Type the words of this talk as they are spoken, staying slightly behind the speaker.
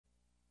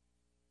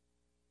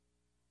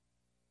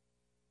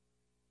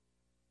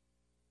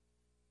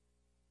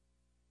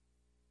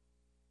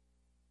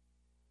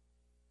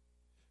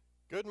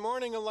Good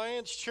morning,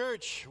 Alliance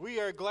Church.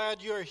 We are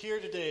glad you are here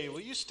today. Will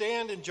you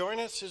stand and join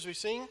us as we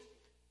sing?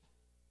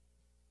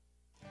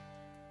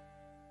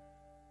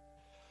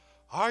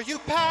 Are you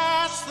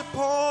past the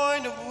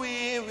point of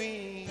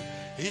weary?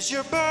 Is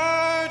your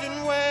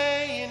burden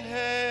weighing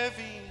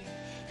heavy?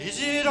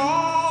 Is it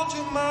all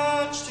too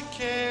much to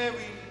carry?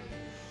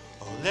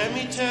 Oh, let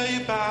me tell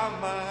you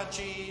about my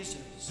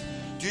Jesus.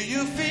 Do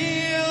you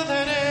feel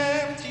that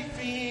empty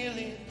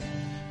feeling?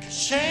 'Cause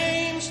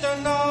shame's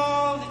done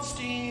all it's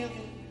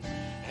stealing,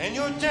 and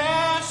you're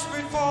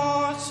desperate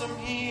for some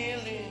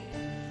healing.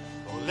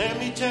 Oh, let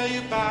me tell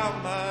you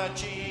about my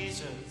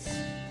Jesus.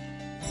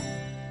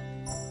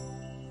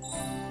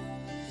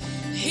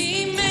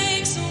 He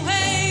makes a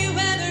way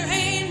where there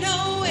ain't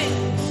no way,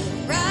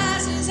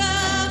 rises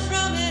up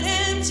from an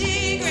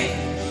empty grave.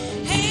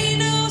 Ain't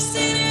no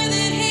sinner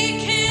that he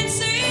can't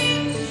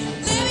save.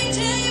 Let me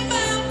tell you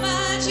about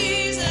my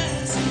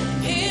Jesus.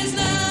 His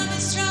love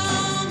is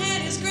strong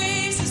and his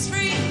grace is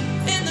free.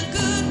 And the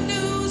good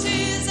news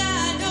is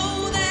I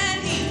know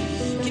that he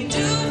can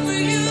do for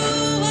you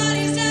what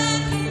he's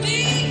done for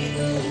me.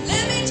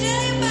 Let me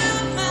tell you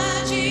about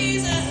my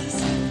Jesus,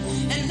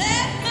 and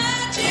let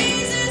my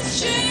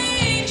Jesus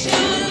change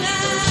your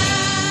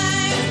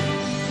life.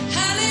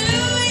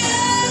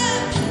 Hallelujah,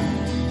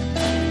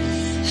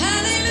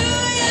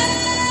 hallelujah,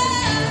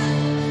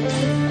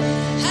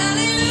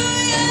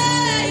 hallelujah,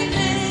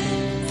 amen,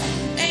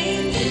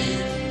 amen.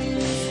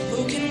 Who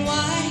can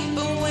wipe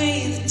away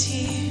the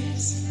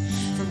tears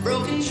from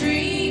broken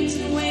dreams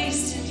and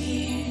wasted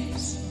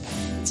years,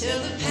 till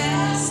the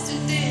past to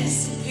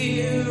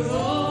disappear?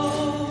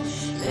 Oh,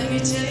 let me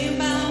tell you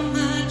about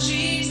my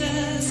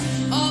Jesus.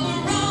 All the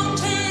wrong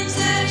turns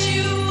that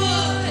you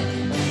would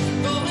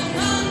go and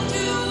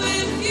undo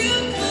if you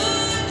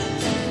could.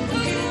 Who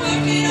can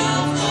work it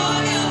all for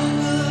your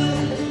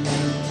good?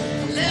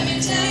 Let me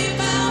tell you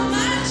about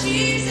my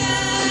Jesus.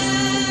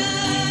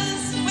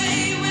 Way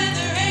where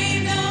there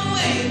ain't no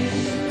way,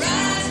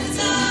 rises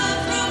up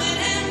from an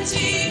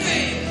empty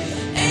grave.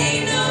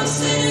 Ain't no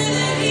sinner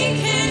that he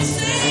can't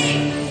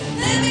save.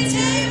 Let me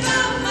tell you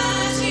about my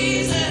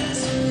Jesus.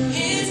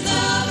 His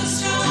love is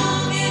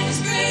strong and his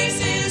grace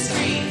is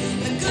free.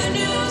 The good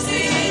news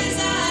is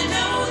I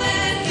know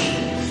that he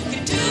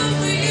can do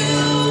for you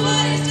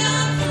what he's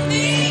done for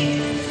me.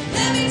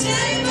 Let me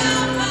tell you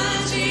about my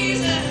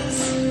Jesus,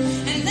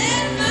 and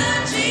let my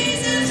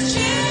Jesus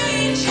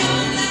change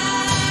your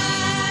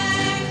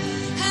life.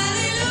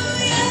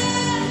 Hallelujah,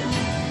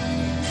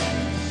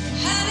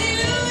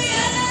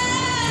 hallelujah,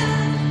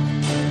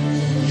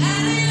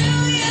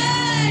 hallelujah,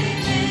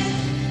 amen,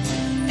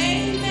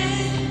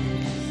 amen,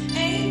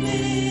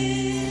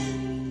 amen.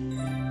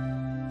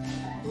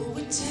 Who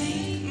would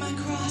take my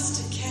cross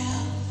to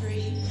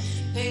Calvary,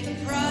 pay the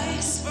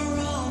price for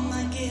all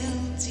my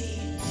guilty?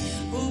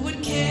 Who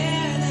would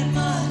care that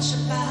much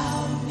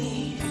about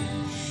me?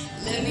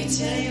 Let me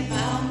tell you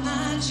about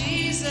my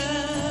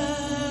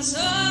Jesus.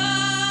 Oh,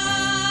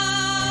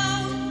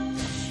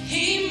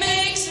 he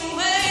makes a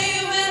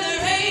way where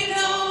there ain't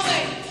no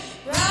way,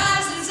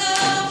 rises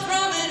up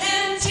from an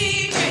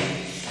empty grave.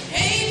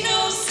 Ain't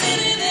no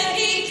sinner that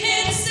he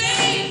can't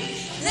save.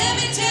 Let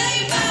me tell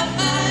you about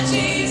my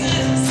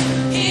Jesus.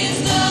 His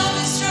love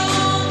is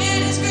strong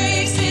and his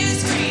grace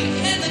is free.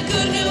 And the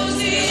good news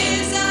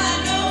is I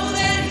know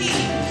that he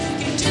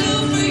can do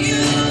for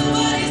you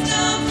what he's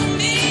done for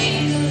me.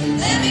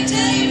 Let me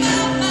tell you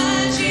about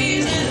my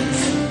Jesus,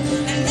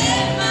 and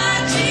let my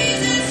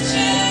Jesus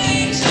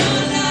change your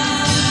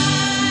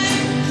life.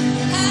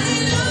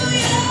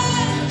 Hallelujah,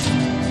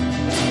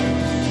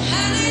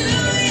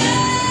 hallelujah,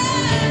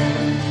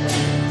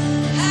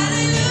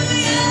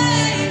 hallelujah,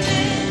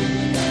 amen,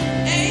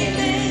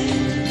 amen.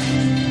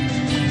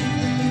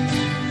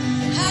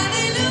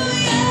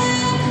 Hallelujah,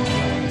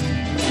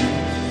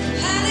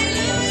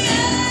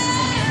 hallelujah,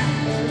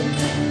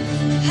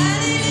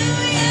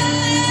 hallelujah,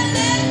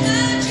 let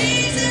my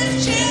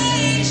Jesus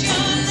change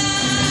your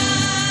life.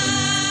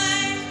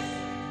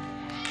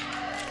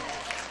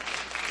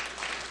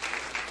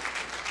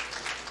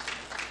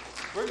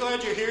 We're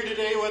glad you're here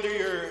today, whether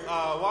you're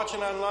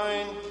watching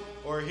online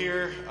or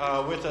here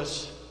with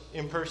us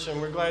in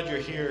person. We're glad you're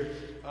here.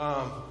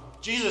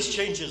 Jesus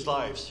changes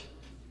lives,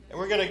 and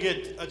we're going to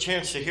get a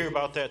chance to hear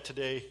about that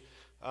today.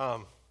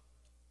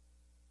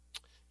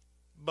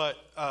 But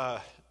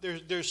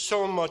there's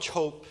so much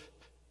hope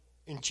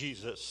in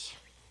Jesus.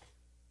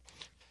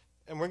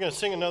 And we're going to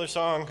sing another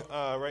song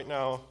right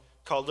now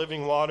called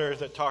Living Water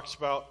that talks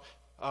about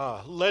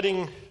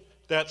letting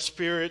that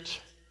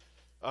Spirit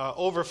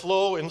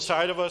overflow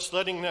inside of us,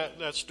 letting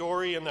that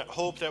story and that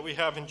hope that we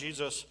have in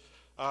Jesus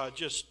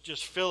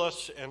just fill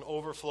us and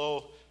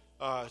overflow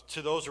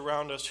to those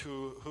around us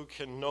who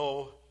can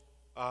know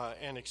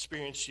and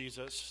experience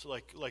Jesus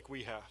like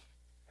we have.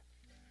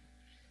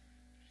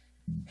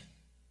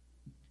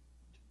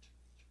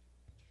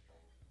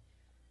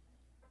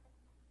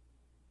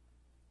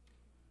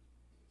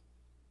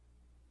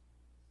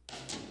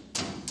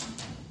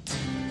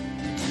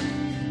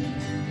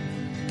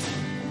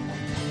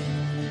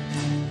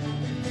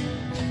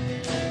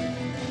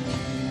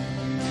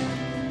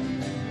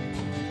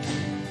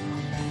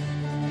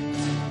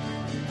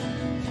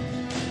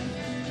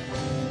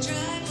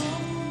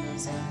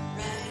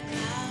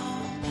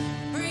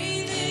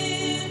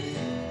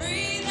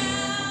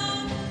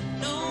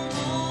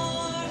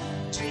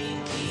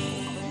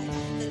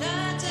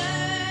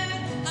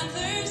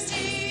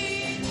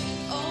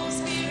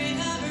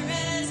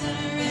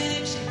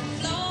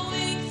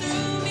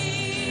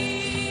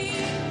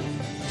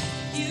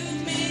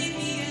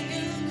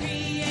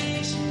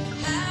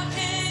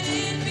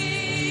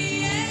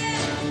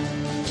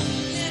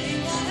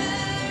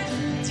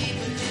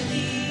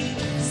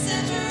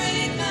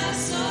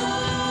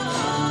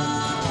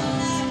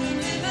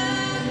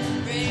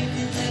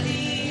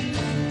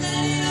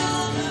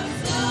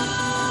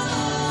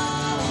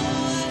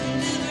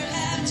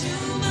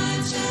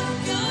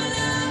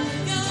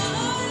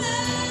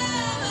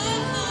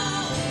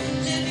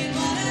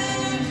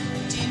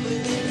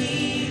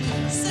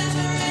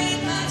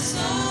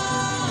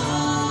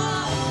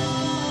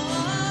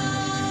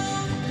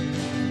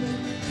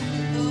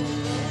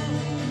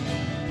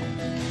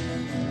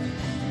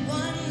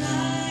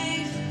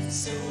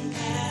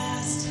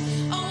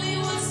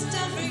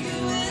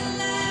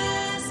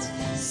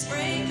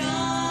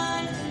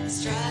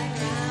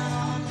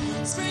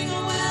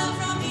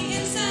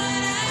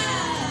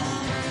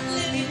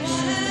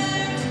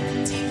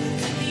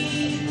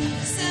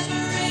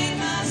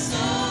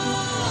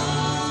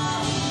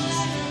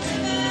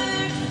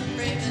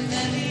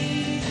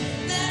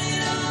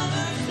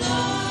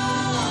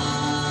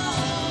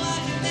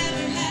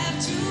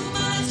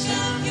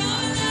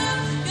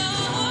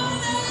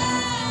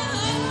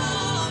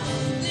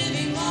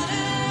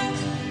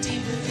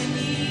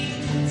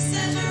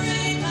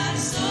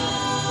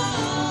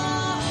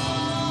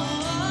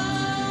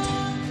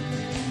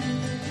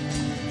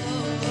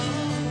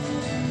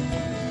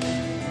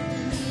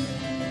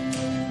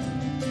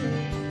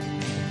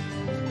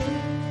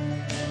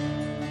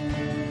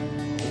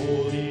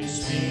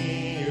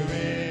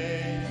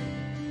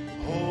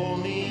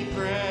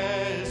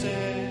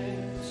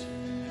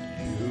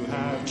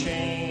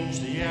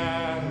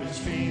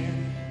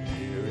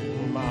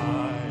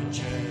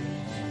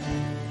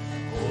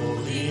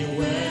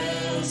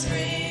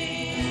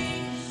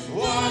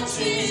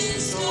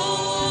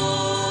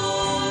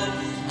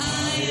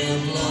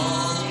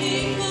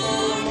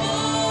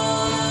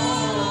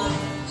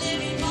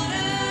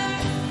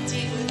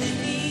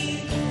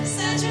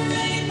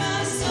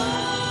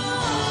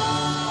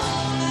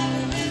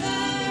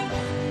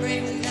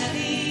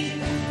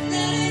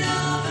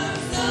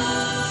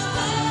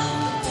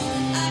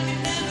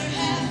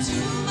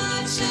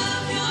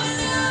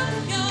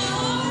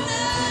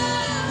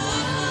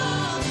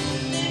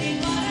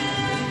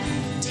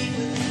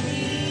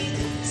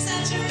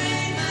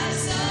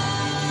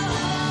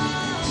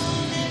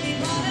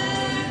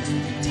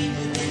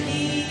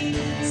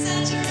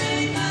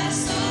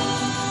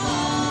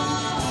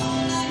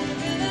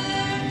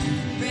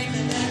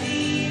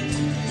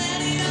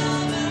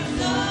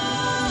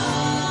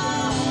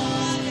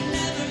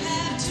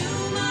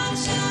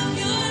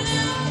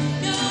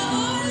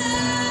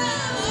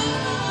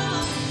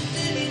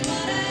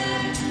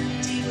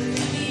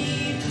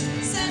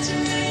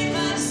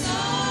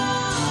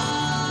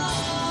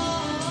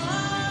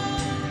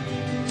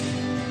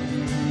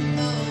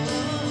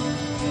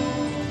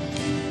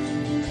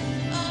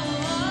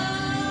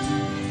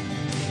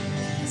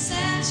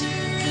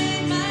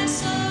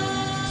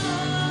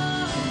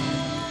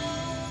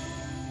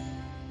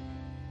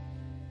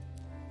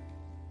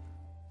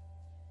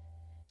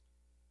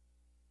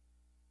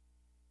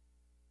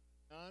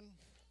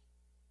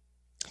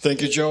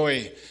 Thank you,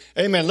 Joey.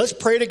 Amen. Let's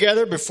pray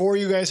together before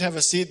you guys have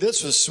a seat.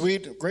 This was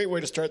sweet. Great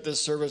way to start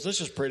this service. Let's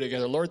just pray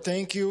together. Lord,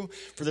 thank you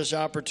for this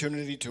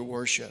opportunity to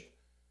worship.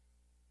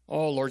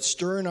 Oh, Lord,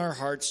 stir in our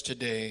hearts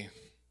today.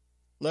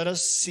 Let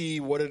us see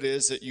what it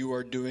is that you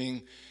are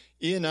doing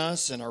in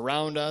us and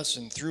around us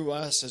and through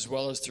us as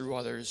well as through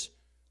others.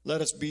 Let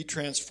us be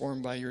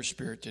transformed by your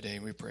Spirit today,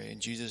 we pray. In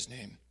Jesus'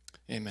 name,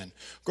 amen.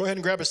 Go ahead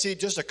and grab a seat.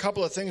 Just a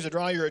couple of things to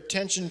draw your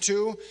attention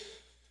to.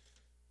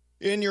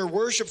 In your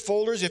worship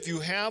folders, if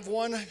you have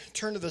one,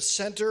 turn to the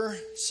center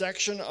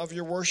section of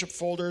your worship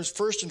folders.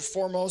 First and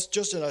foremost,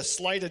 just a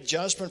slight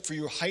adjustment for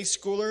you high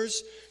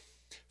schoolers.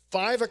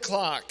 5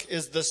 o'clock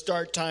is the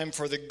start time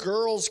for the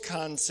girls'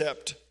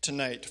 concept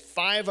tonight.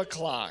 5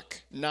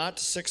 o'clock, not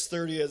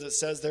 6:30 as it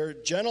says there.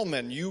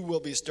 Gentlemen, you will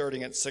be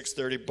starting at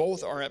 6:30.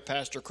 Both are at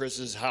Pastor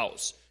Chris's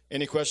house.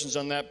 Any questions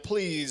on that,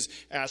 please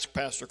ask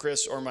Pastor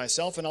Chris or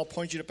myself, and I'll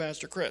point you to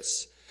Pastor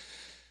Chris.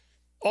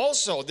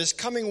 Also, this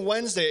coming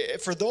Wednesday,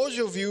 for those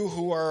of you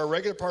who are a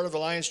regular part of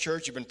Alliance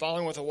Church, you've been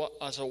following with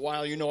us a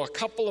while, you know a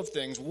couple of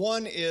things.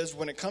 One is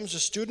when it comes to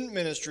student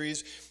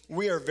ministries,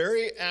 we are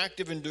very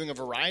active in doing a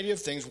variety of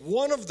things.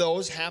 One of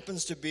those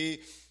happens to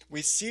be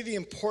we see the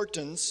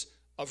importance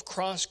of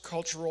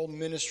cross-cultural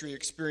ministry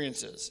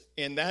experiences,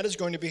 and that is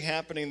going to be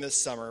happening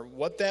this summer.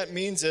 What that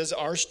means is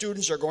our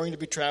students are going to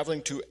be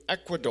traveling to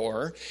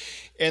Ecuador,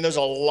 and there's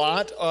a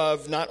lot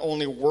of not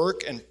only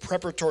work and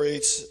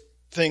preparatory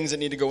things that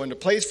need to go into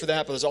place for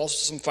that, but there's also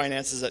some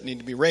finances that need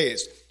to be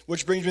raised.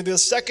 Which brings me to the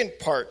second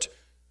part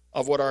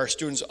of what our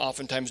students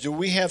oftentimes do.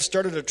 We have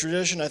started a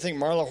tradition, I think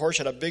Marla Horsch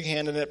had a big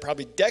hand in it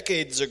probably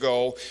decades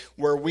ago,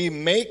 where we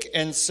make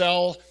and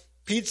sell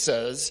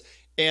pizzas,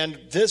 and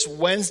this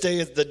Wednesday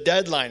is the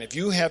deadline. If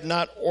you have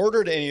not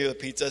ordered any of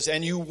the pizzas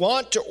and you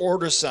want to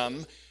order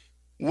some,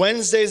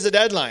 Wednesday is the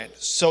deadline.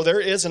 So there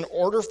is an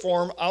order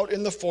form out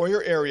in the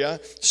foyer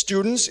area.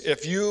 Students,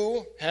 if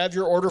you have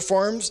your order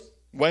forms,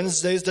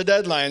 Wednesday's the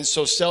deadline,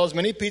 so sell as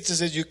many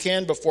pizzas as you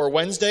can before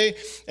Wednesday.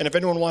 And if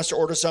anyone wants to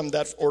order some,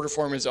 that order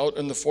form is out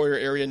in the foyer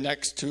area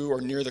next to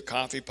or near the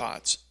coffee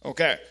pots.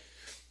 Okay.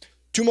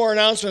 2 more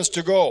announcements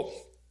to go.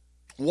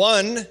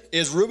 One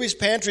is Ruby's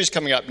Pantry is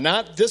coming up.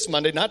 Not this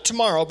Monday, not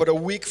tomorrow, but a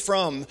week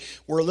from.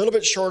 We're a little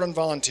bit short on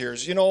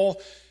volunteers. You know,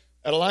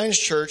 at Alliance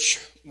Church,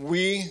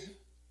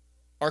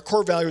 our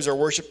core values are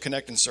worship,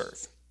 connect, and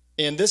serve.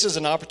 And this is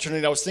an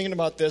opportunity. I was thinking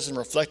about this and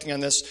reflecting on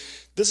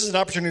this. This is an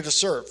opportunity to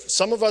serve.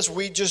 Some of us,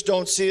 we just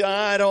don't see,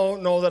 I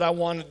don't know that I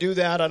want to do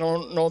that. I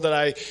don't know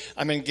that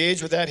I'm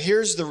engaged with that.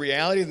 Here's the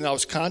reality, and I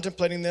was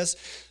contemplating this.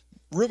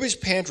 Ruby's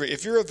Pantry,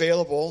 if you're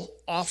available,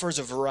 offers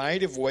a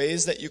variety of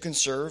ways that you can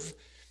serve.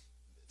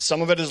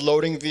 Some of it is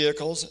loading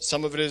vehicles.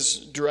 Some of it is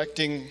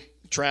directing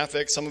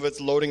traffic. Some of it's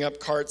loading up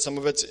carts. Some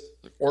of it's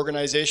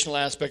organizational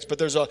aspects. But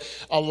there's a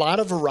lot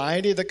of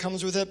variety that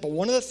comes with it. But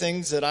one of the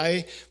things that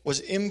I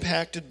was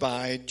impacted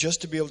by,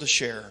 just to be able to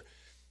share,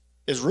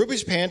 is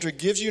Ruby's Pantry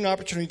gives you an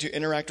opportunity to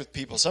interact with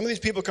people. Some of these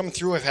people coming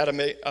through have had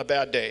a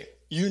bad day.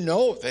 You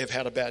know they've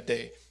had a bad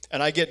day.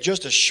 And I get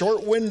just a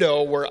short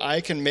window where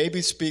I can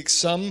maybe speak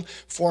some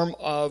form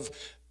of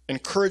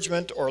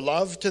encouragement or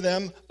love to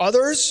them.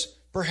 Others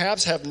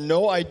perhaps have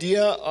no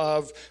idea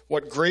of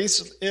what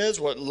grace is,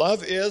 what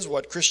love is,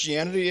 what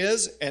Christianity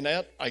is. And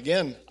that,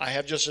 again, I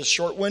have just a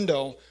short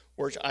window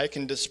where I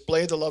can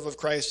display the love of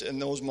Christ in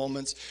those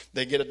moments.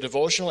 They get a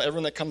devotional,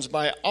 everyone that comes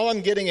by. All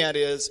I'm getting at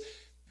is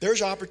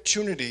there's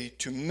opportunity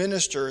to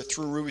minister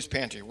through Ruby's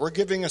Pantry. We're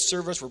giving a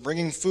service, we're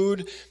bringing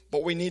food,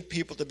 but we need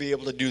people to be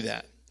able to do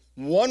that.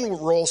 One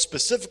role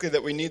specifically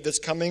that we need that's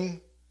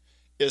coming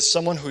is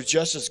someone who's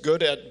just as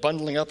good at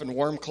bundling up in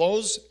warm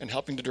clothes and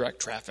helping to direct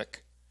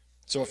traffic.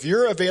 So if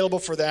you're available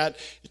for that,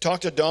 you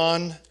talk to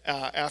Dawn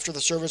after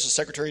the service, the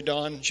Secretary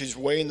Dawn. She's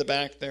way in the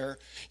back there.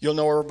 You'll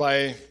know her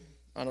by,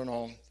 I don't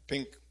know,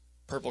 pink,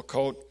 purple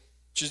coat.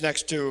 She's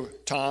next to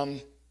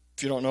Tom.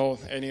 If you don't know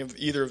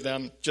either of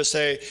them, just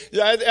say,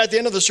 at the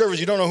end of the service,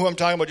 you don't know who I'm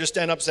talking about, just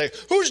stand up and say,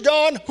 who's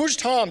Dawn? Who's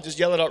Tom? Just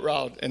yell it out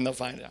loud, and they'll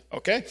find out,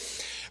 okay?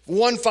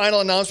 One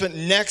final announcement.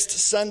 Next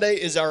Sunday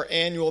is our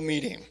annual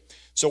meeting.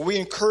 So we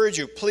encourage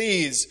you,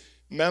 please,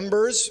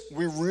 members,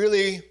 we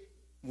really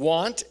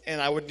want,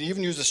 and I would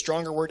even use a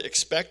stronger word,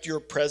 expect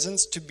your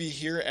presence to be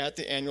here at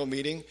the annual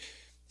meeting.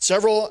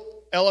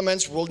 Several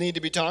elements will need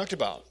to be talked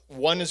about.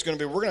 One is we're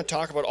going to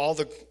talk about all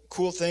the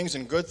cool things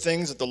and good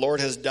things that the Lord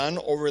has done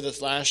over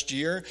this last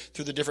year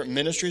through the different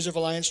ministries of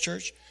Alliance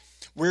Church.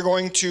 We're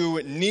going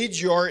to need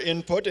your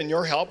input and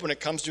your help when it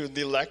comes to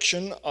the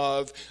election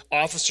of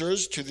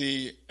officers to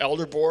the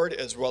elder board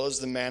as well as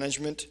the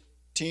management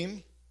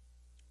team.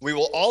 We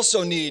will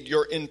also need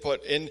your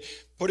input in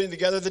putting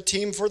together the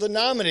team for the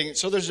nominating.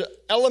 So there's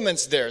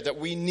elements there that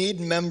we need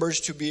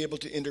members to be able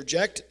to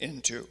interject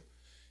into.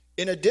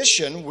 In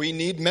addition, we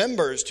need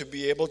members to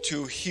be able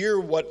to hear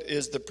what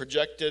is the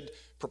projected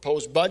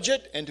proposed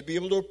budget and to be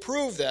able to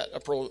approve that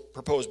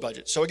proposed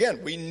budget. So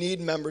again, we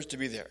need members to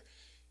be there.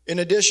 In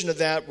addition to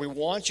that, we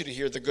want you to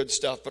hear the good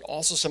stuff, but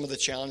also some of the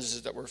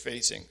challenges that we're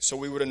facing. So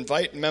we would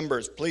invite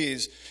members,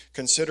 please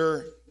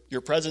consider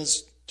your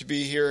presence to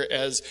be here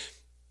as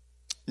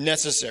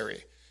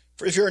necessary.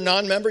 If you're a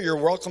non-member, you're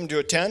welcome to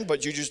attend,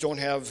 but you just don't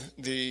have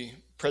the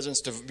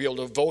presence to be able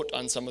to vote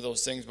on some of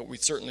those things, but we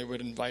certainly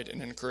would invite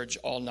and encourage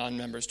all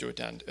non-members to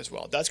attend as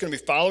well. That's going to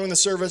be following the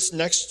service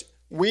next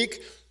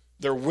week.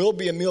 There will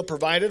be a meal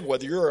provided,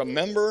 whether you're a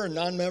member or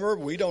non-member,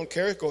 we don't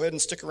care. Go ahead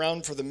and stick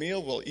around for the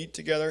meal. We'll eat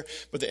together,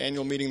 but the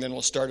annual meeting then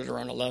will start at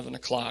around 11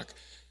 o'clock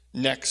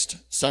next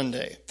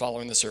Sunday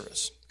following the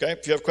service. Okay?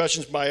 If you have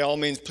questions, by all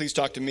means, please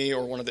talk to me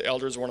or one of the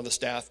elders or one of the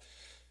staff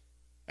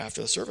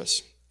after the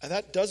service. And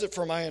that does it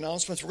for my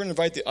announcements. We're going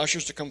to invite the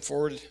ushers to come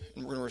forward,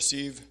 and we're going to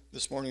receive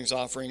this morning's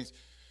offerings.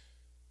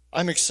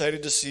 I'm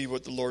excited to see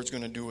what the Lord's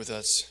going to do with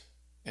us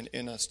and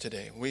in us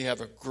today. We have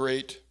a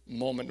great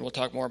moment, and we'll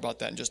talk more about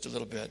that in just a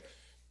little bit,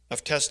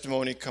 of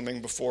testimony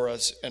coming before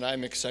us, and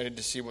I'm excited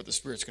to see what the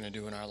Spirit's going to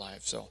do in our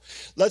lives. So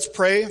let's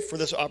pray for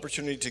this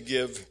opportunity to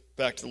give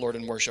back to the Lord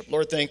in worship.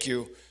 Lord, thank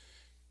you.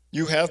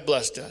 You have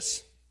blessed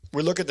us.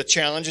 We look at the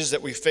challenges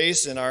that we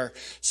face in our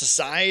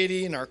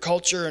society, in our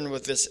culture, and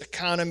with this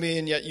economy,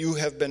 and yet you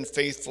have been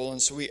faithful.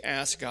 And so we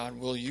ask, God,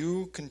 will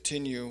you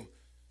continue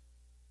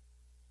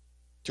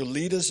to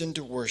lead us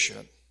into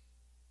worship,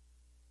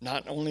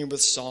 not only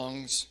with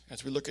songs.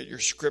 As we look at your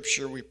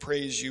scripture, we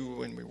praise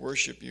you and we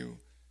worship you.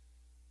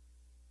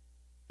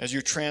 As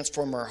you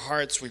transform our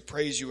hearts, we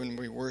praise you and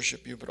we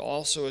worship you. But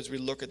also as we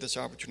look at this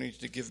opportunity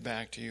to give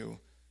back to you,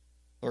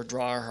 Lord,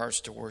 draw our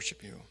hearts to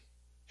worship you.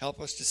 Help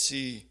us to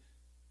see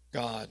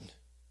God,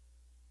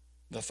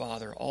 the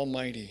Father,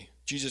 Almighty,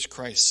 Jesus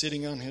Christ,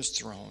 sitting on his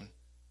throne,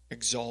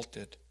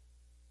 exalted.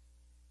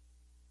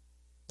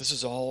 This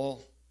is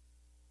all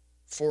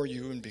for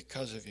you and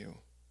because of you.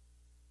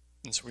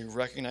 And so we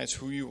recognize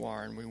who you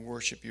are and we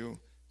worship you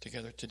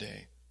together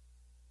today.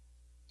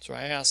 So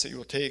I ask that you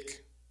will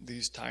take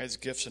these tithes,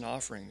 gifts, and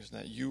offerings, and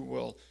that you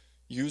will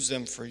use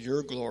them for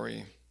your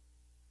glory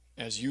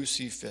as you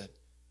see fit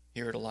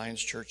here at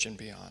Alliance Church and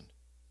beyond.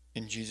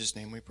 In Jesus'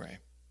 name we pray.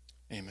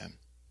 Amen.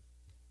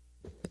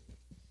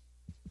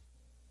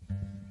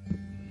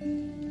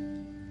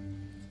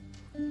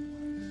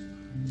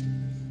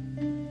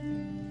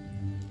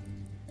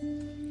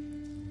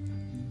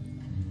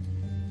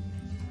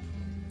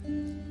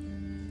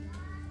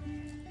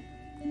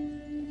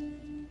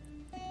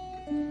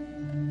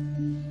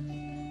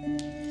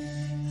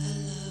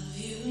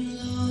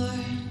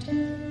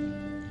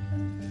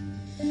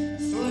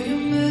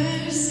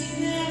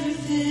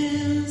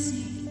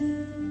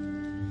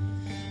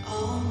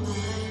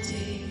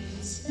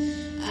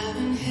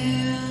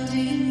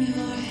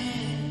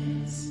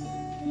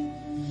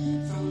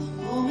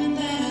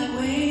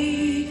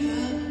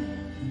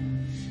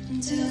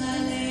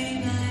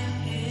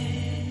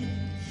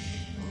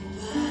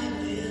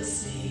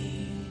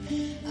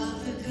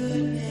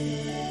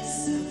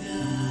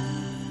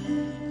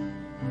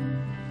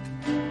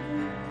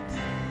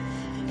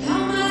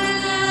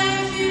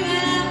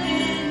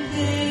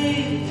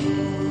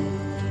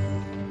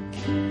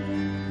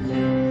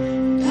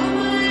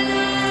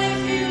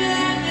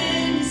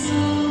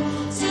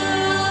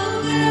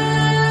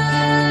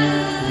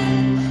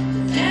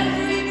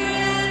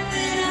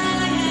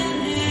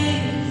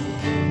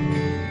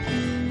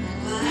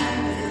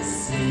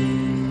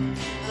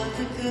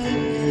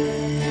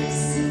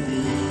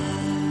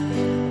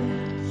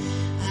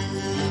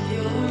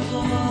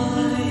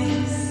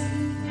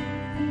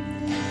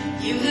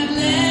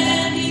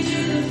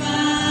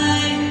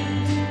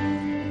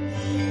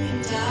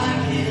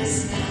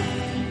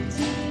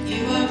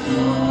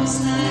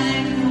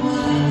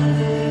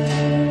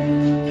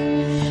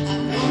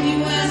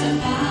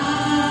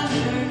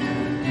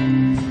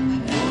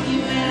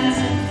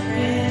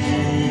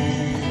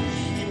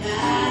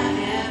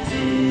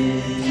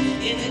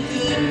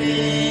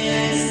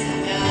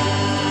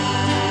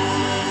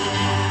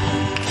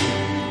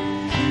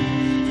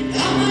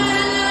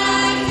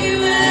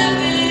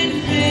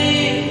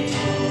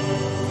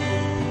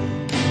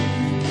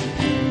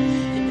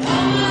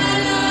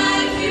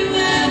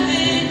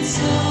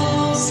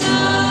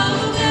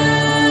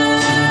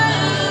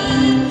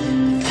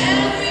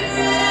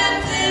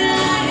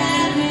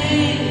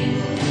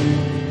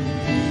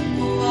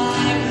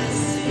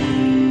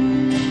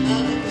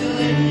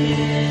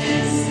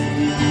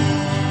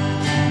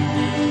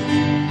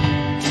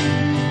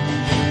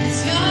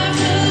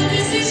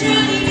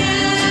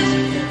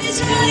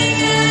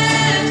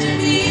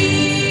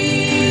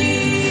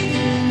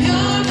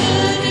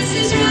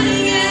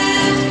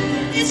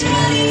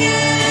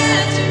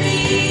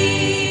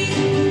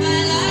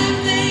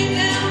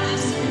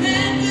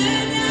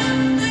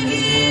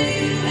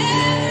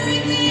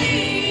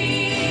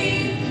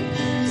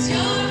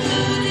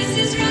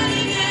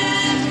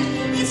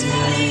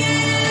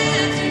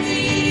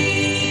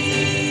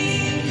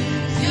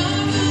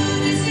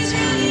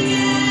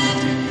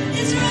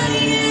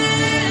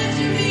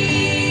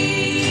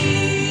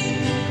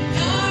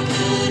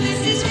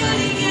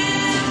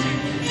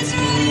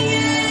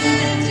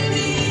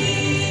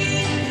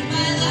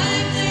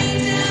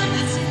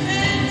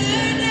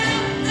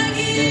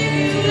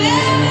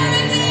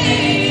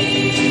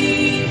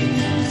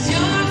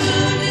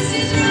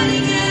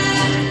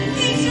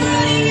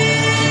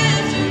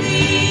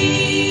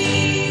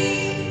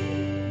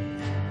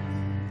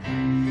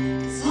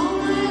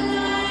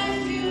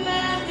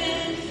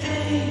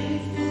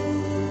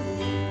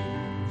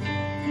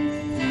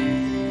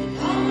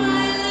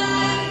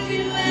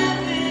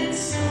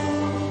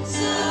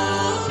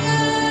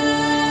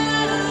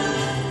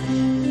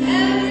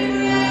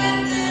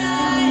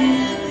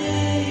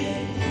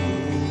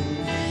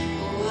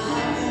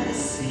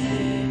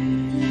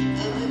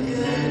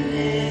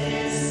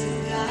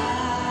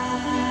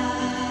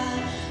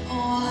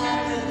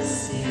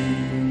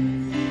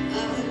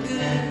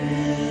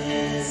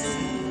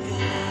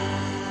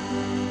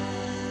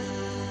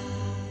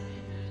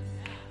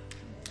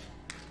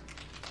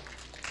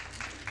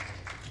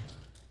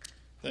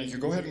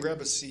 Thank you. Go ahead and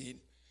grab a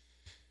seat.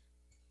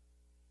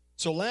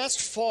 So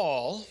last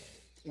fall,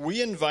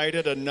 we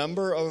invited a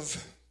number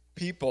of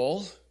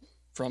people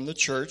from the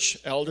church.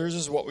 Elders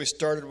is what we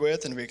started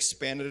with, and we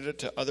expanded it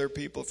to other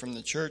people from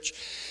the church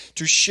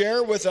to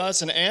share with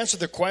us and answer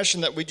the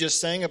question that we just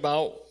sang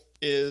about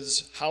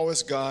is, how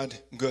is God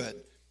good?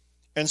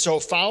 And so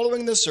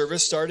following the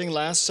service, starting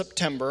last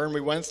September, and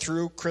we went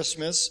through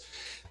Christmas,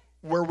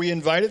 where we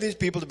invited these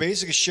people to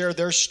basically share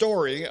their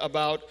story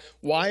about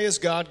why is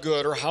God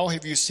good, or how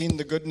have you seen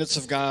the goodness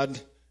of God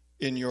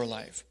in your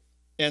life.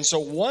 And so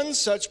one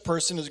such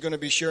person is going to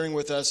be sharing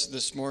with us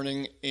this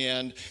morning,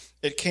 and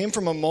it came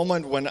from a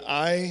moment when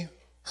I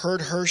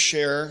heard her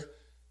share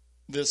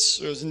this.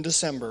 It was in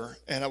December,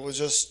 and I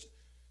was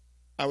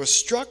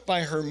struck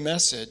by her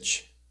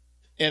message,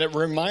 and it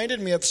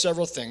reminded me of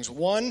several things.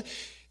 One,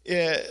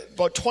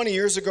 about 20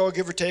 years ago,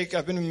 give or take,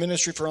 I've been in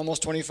ministry for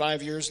almost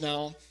 25 years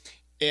now.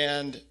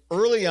 And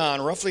early on,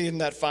 roughly in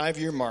that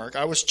 5-year mark,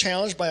 I was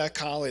challenged by a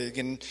colleague,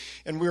 and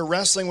we were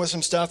wrestling with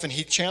some stuff, and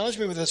he challenged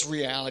me with this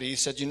reality. He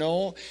said,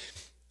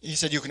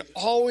 you can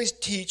always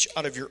teach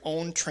out of your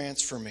own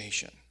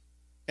transformation.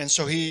 And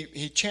so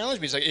he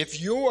challenged me. He's like,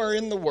 if you are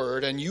in the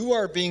Word and you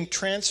are being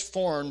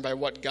transformed by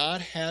what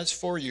God has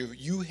for you,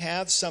 you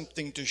have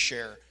something to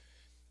share.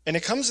 And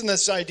it comes in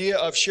this idea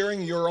of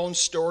sharing your own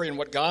story and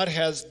what God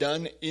has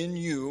done in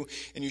you,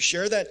 and you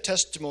share that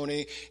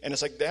testimony, and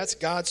it's like that's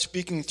God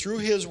speaking through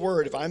His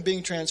Word if I'm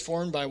being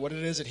transformed by what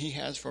it is that He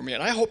has for me.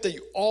 And I hope that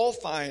you all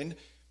find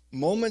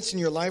moments in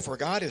your life where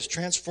God is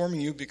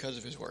transforming you because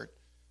of His Word.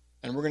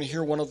 And we're going to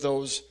hear one of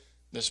those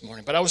this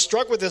morning. But I was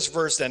struck with this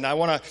verse then. I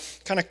want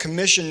to kind of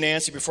commission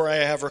Nancy before I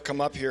have her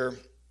come up here.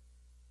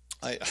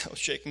 I was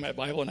shaking my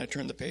Bible and I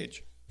turned the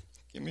page.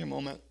 Give me a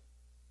moment.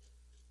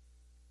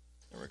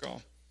 There we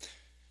go.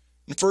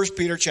 In 1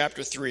 Peter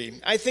chapter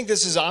 3, I think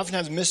this is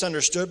oftentimes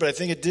misunderstood, but I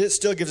think it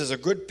still gives us a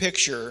good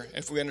picture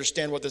if we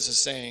understand what this is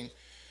saying.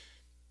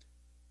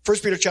 1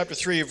 Peter chapter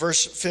 3,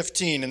 verse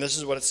 15, and this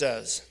is what it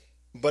says.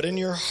 But in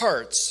your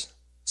hearts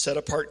set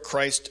apart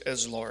Christ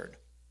as Lord,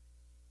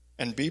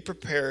 and be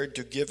prepared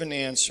to give an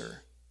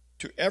answer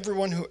to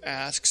everyone who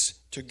asks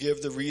to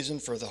give the reason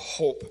for the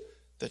hope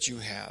that you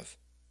have.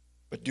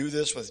 But do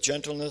this with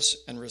gentleness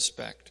and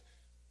respect.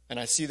 And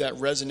I see that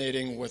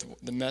resonating with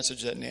the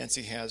message that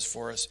Nancy has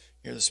for us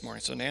here this morning.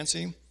 So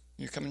Nancy,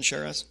 you come and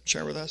share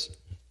with us?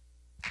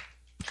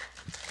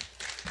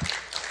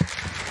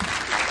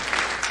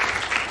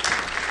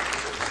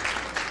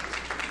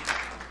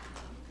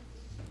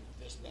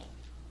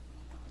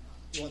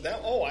 You want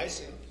that? Oh, I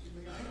see.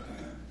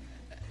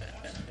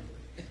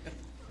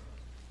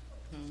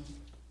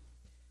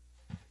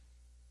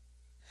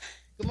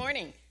 Good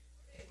morning.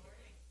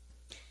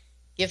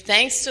 Give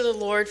thanks to the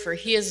Lord, for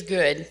He is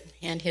good,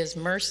 and His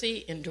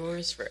mercy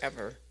endures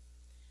forever.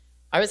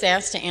 I was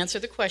asked to answer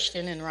the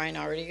question, and Ryan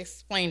already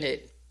explained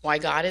it, why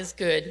God is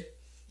good,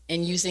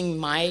 and using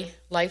my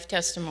life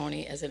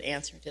testimony as an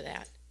answer to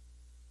that.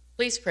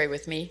 Please pray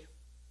with me.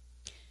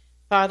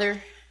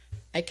 Father,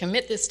 I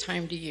commit this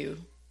time to you.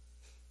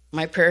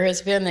 My prayer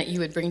has been that you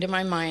would bring to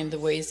my mind the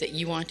ways that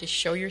you want to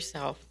show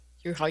yourself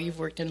through how you've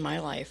worked in my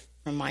life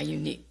from my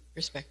unique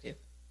perspective.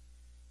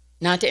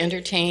 Not to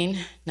entertain,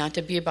 not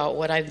to be about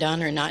what I've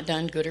done or not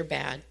done, good or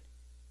bad,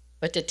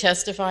 but to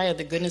testify of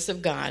the goodness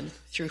of God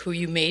through who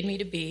you made me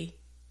to be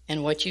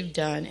and what you've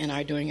done and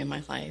are doing in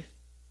my life.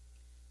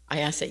 I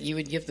ask that you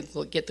would get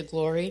the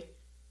glory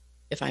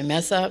if I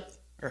mess up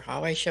or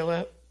how I show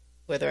up,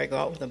 whether I go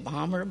out with a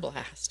bomb or a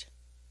blast.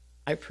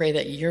 I pray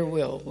that your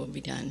will be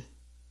done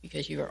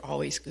because you are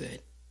always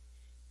good.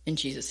 In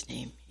Jesus'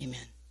 name,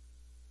 amen.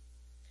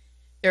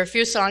 There are a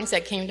few songs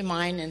that came to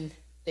mind, and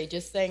they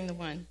just sang the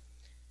one.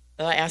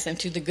 I asked them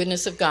to the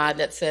goodness of God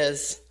that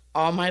says,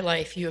 all my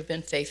life you have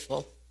been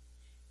faithful,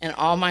 and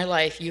all my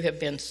life you have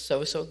been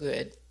so, so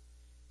good.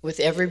 With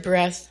every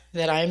breath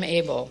that I am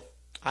able,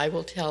 I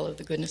will tell of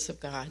the goodness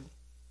of God.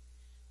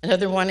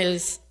 Another one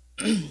is,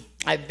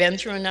 I've been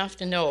through enough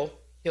to know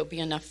He'll be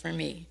enough for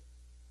me.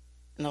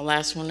 And the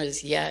last one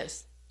is,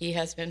 yes, He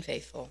has been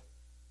faithful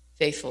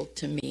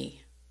to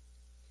me.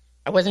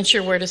 I wasn't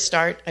sure where to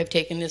start. I've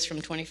taken this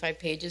from 25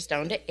 pages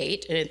down to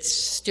 8, and it's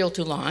still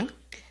too long.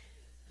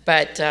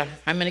 But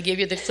I'm going to give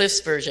you the Cliff's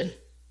version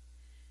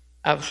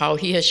of how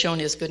He has shown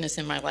His goodness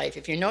in my life.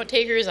 If you're note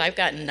takers, I've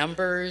got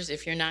numbers.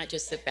 If you're not,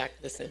 just sit back,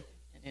 listen,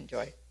 and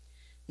enjoy.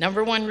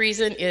 Number one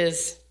reason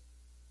is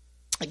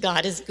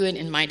God is good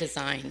in my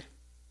design.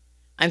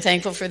 I'm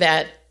thankful for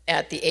that.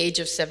 At the age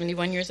of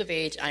 71 years of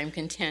age, I am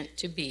content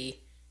to be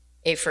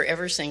a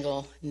forever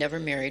single, never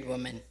married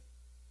woman.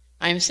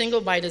 I am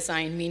single by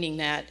design, meaning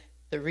that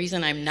the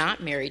reason I'm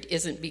not married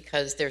isn't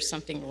because there's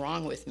something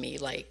wrong with me,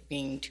 like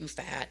being too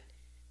fat,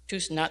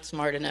 not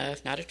smart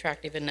enough, not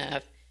attractive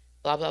enough,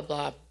 blah, blah,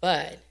 blah.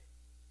 But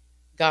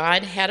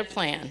God had a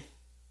plan,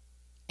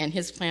 and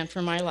His plan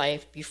for my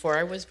life before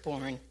I was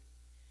born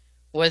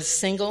was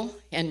single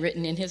and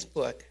written in His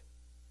book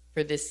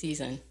for this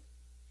season.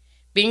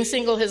 Being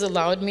single has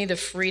allowed me the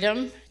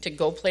freedom to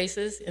go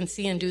places and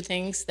see and do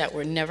things that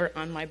were never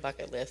on my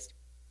bucket list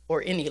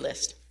or any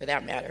list for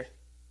that matter,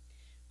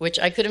 which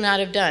I could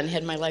not have done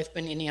had my life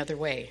been any other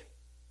way.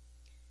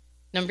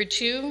 Number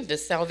 2, the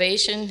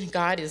salvation.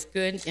 God is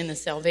good in the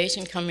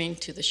salvation coming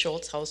to the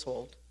Schultz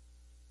household.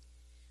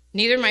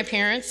 Neither of my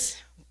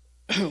parents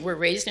were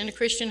raised in a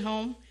Christian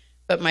home,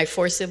 but my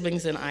 4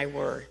 siblings and I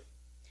were.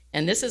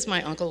 And this is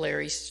my Uncle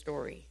Larry's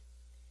story.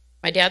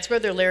 My dad's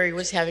brother Larry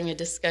was having a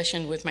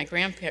discussion with my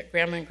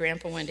grandma and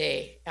grandpa one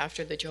day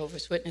after the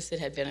Jehovah's Witnesses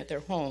had been at their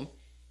home,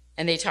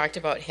 and they talked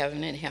about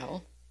heaven and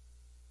hell.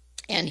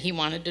 And he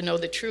wanted to know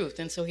the truth,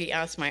 and so he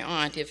asked my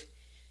aunt if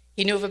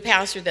he knew of a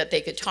pastor that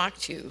they could talk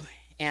to.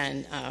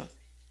 And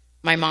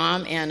my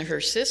mom and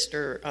her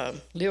sister,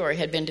 Leora,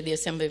 had been to the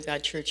Assembly of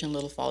God Church in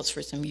Little Falls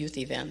for some youth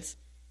events.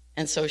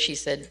 And so she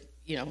said,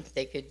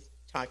 they could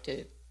talk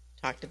to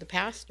the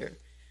pastor.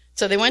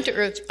 So they went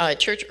to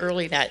church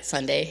early that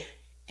Sunday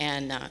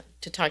and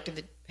to talk to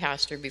the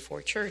pastor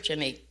before church,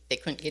 and they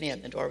couldn't get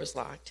in. The door was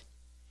locked.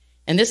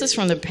 And this is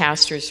from the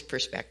pastor's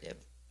perspective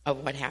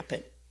of what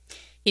happened.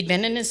 He'd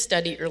been in his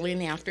study early in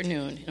the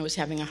afternoon and was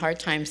having a hard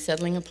time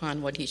settling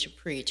upon what he should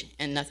preach,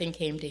 and nothing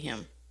came to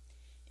him.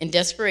 In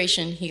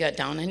desperation, he got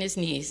down on his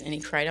knees and he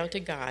cried out to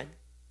God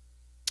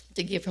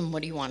to give him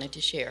what he wanted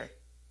to share.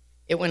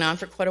 It went on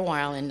for quite a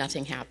while and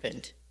nothing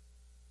happened.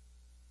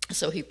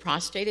 So he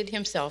prostrated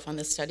himself on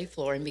the study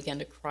floor and began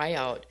to cry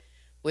out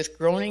with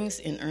groanings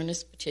in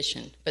earnest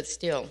petition, but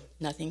still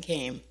nothing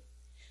came.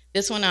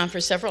 This went on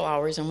for several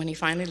hours, and when he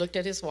finally looked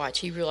at his watch,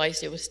 he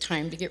realized it was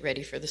time to get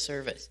ready for the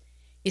service.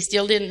 He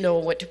still didn't know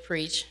what to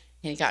preach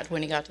when he got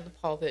to the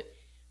pulpit,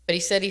 but he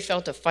said he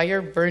felt a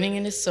fire burning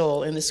in his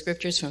soul, and the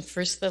scriptures from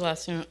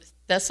 1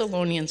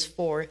 Thessalonians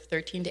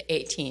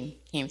 4:13-18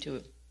 came to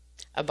him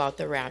about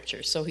the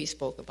rapture, so he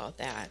spoke about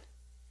that.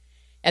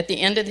 At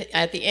the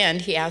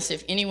end, he asked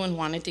if anyone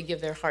wanted to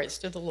give their hearts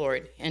to the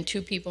Lord, and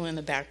 2 people in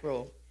the back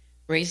row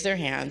raised their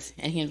hands,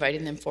 and he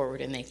invited them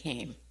forward, and they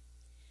came.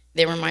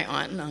 They were my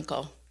aunt and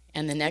uncle,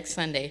 and the next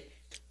Sunday,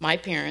 my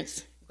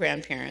parents,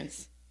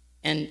 grandparents,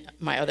 and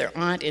my other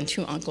aunt and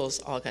 2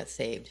 uncles all got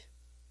saved.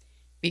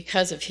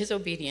 Because of his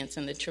obedience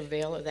and the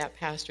travail of that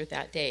pastor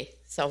that day,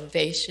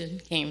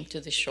 salvation came to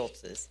the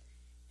Schultzes,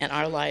 and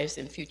our lives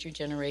and future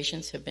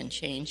generations have been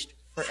changed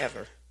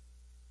forever.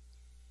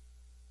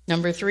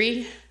 Number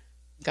 3,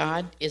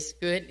 God is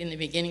good in the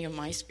beginning of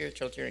my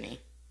spiritual journey.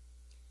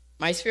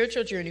 My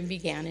spiritual journey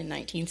began in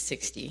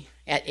 1960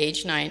 at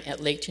age 9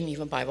 at Lake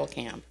Geneva Bible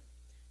Camp.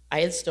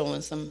 I had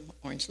stolen some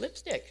orange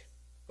lipstick.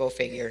 Go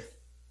figure.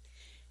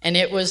 And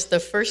it was the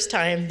first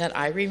time that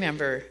I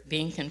remember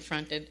being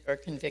confronted or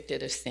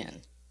convicted of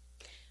sin.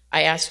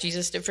 I asked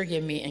Jesus to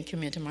forgive me and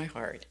come into my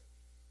heart.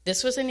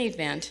 This was an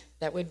event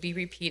that would be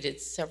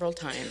repeated several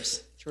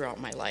times throughout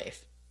my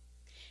life.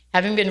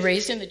 Having been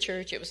raised in the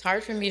church, it was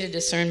hard for me to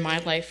discern my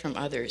life from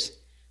others.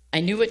 I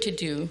knew what to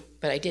do,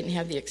 but I didn't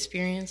have the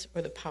experience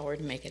or the power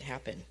to make it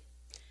happen.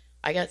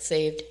 I got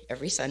saved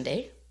every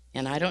Sunday,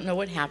 and I don't know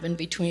what happened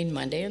between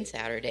Monday and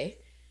Saturday,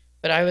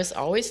 but I was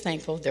always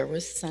thankful there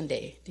was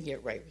Sunday to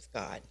get right with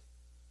God.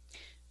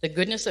 The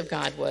goodness of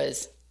God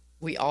was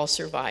we all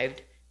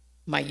survived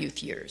my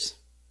youth years.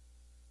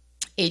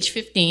 Age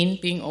 15,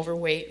 being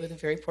overweight with a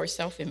very poor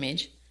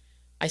self-image,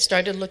 I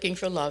started looking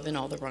for love in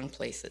all the wrong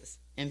places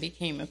and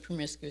became a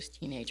promiscuous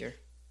teenager.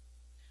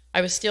 I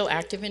was still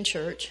active in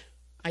church.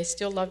 I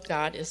still loved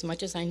God as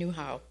much as I knew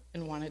how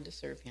and wanted to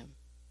serve him.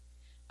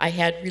 I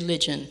had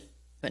religion,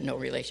 but no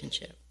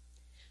relationship.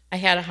 I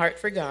had a heart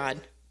for God,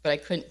 but I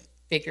couldn't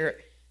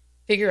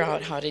figure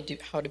out how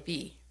to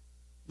be.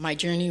 My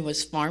journey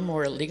was far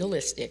more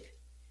legalistic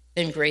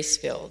than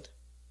grace-filled.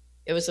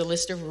 It was a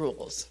list of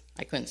rules.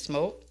 I couldn't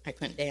smoke, I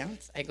couldn't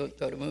dance, I couldn't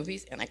go to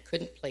movies, and I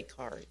couldn't play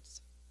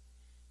cards.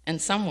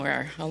 And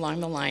somewhere along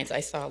the lines, I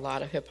saw a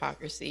lot of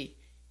hypocrisy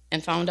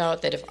and found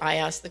out that if I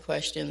asked the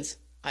questions,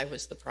 I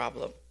was the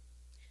problem.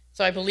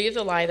 So I believed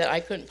the lie that I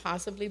couldn't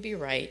possibly be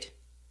right,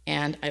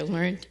 and I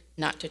learned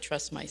not to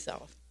trust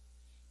myself.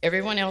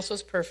 Everyone else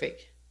was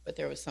perfect, but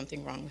there was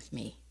something wrong with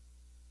me.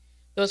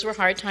 Those were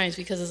hard times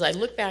because as I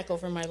look back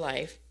over my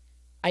life,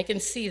 I can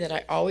see that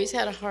I always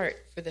had a heart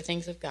for the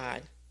things of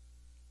God,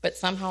 but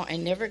somehow I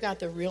never got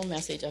the real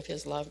message of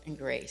his love and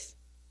grace.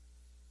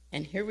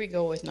 And here we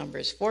go with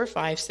numbers 4,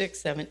 5, 6,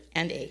 7,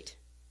 and 8.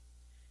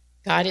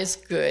 God is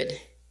good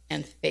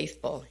and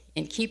faithful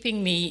in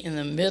keeping me in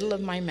the middle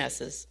of my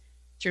messes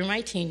through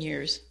my teen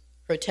years,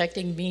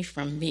 protecting me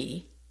from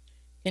me,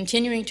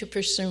 continuing to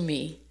pursue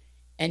me,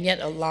 and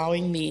yet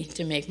allowing me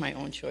to make my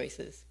own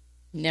choices,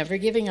 never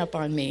giving up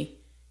on me,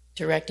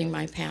 directing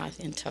my path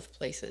in tough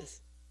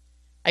places.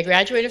 I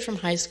graduated from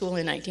high school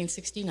in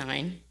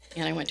 1969,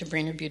 and I went to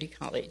Brainerd Beauty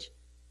College.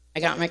 I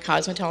got my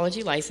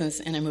cosmetology license,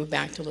 and I moved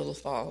back to Little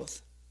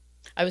Falls.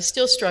 I was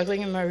still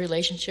struggling in my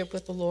relationship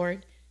with the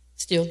Lord,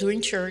 still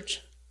doing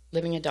church,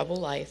 living a double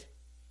life,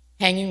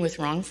 hanging with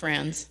wrong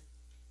friends,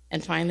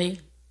 and finally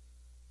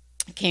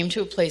came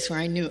to a place where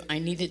I knew I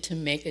needed to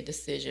make a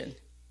decision.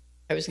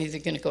 I was either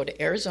going to go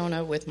to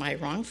Arizona with my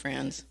wrong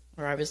friends,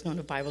 or I was going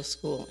to Bible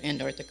school in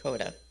North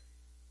Dakota.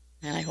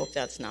 And I hope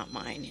that's not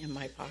mine in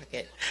my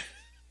pocket.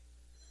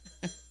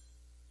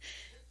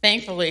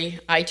 Thankfully,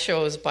 I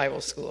chose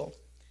Bible school.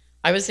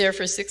 I was there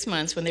for 6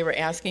 months when they were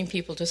asking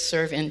people to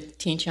serve in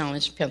Teen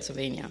Challenge,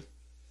 Pennsylvania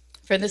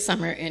for the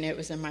summer, and it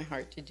was in my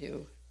heart to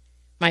do.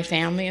 My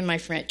family and my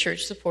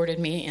church supported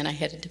me, and I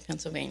headed to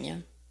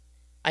Pennsylvania.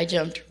 I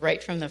jumped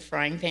right from the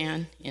frying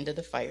pan into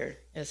the fire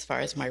as far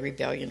as my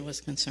rebellion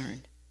was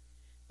concerned.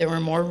 There were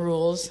more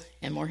rules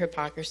and more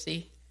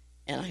hypocrisy,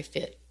 and I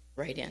fit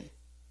right in.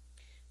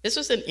 This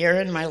was an era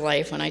in my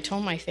life when I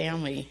told my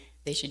family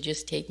they should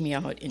just take me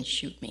out and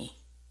shoot me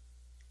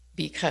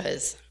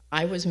because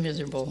I was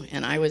miserable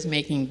and I was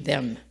making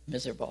them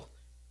miserable.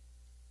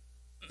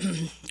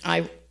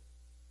 I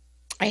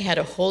had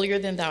a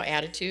holier-than-thou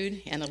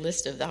attitude and a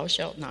list of thou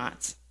shalt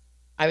nots.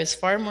 I was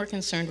far more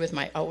concerned with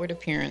my outward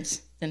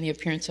appearance than the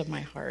appearance of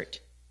my heart.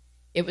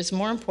 It was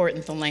more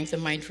important the length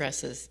of my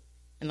dresses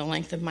and the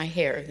length of my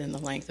hair than the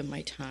length of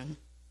my tongue.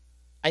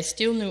 I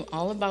still knew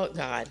all about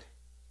God,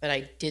 but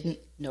I didn't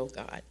know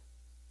God.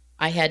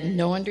 I had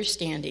no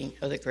understanding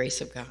of the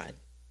grace of God.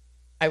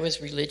 I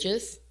was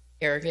religious,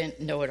 arrogant,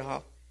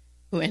 know-it-all,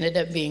 who ended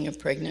up being a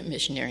pregnant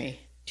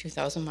missionary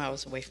 2,000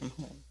 miles away from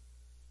home.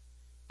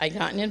 I'd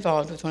gotten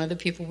involved with one of the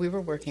people we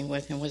were working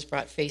with and was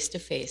brought face to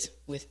face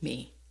with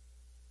me.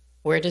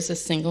 Where does a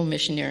single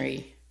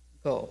missionary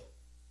go?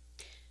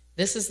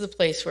 This is the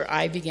place where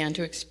I began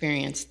to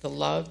experience the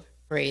love,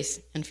 grace,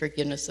 and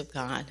forgiveness of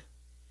God.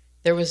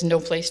 There was no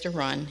place to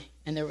run,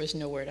 and there was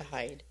nowhere to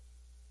hide.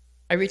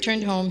 I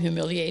returned home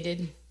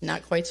humiliated,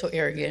 not quite so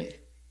arrogant,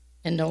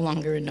 and no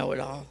longer a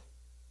know-it-all.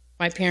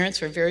 My parents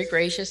were very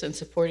gracious and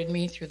supported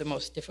me through the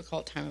most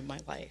difficult time of my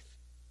life.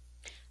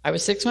 I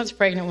was 6 months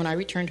pregnant when I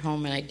returned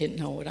home, and I didn't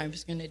know what I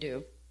was going to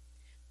do.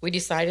 We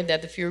decided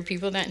that the fewer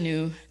people that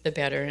knew, the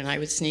better, and I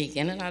would sneak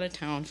in and out of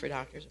town for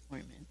doctor's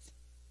appointments.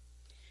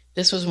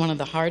 This was one of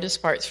the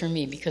hardest parts for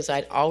me because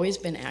I'd always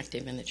been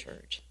active in the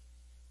church.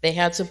 They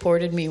had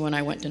supported me when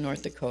I went to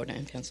North Dakota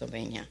and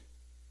Pennsylvania.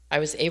 I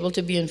was able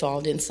to be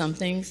involved in some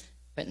things,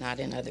 but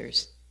not in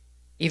others.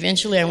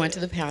 Eventually, I went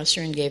to the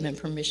pastor and gave him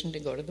permission to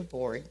go to the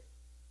board.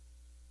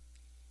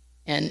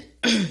 And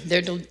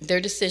their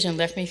decision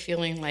left me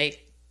feeling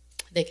like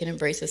they could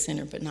embrace a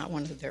sinner, but not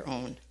one of their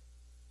own.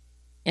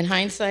 In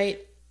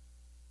hindsight,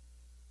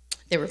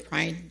 they were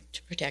trying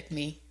to protect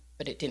me,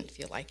 but it didn't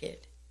feel like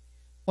it.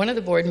 One of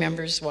the board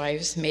members'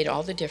 wives made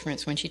all the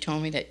difference when she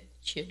told me that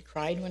she had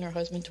cried when her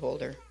husband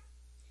told her,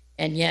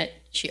 and yet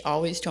she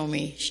always told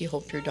me she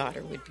hoped her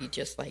daughter would be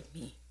just like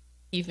me,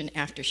 even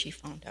after she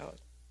found out.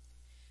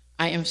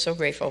 I am so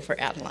grateful for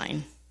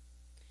Adeline.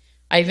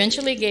 I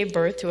eventually gave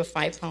birth to a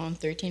 5-pound,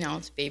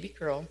 13-ounce baby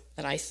girl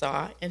that I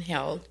saw and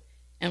held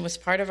and was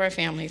part of our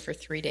family for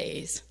 3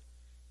 days.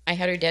 I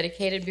had her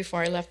dedicated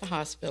before I left the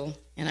hospital,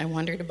 and I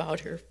wondered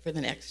about her for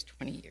the next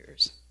 20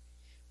 years.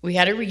 We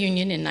had a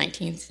reunion in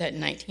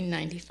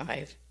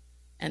 1995,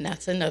 and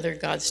that's another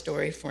God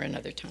story for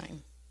another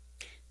time.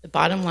 The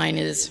bottom line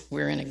is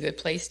we're in a good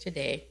place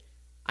today.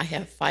 I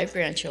have 5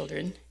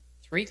 grandchildren,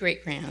 3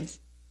 great-grands,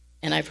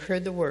 and I've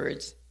heard the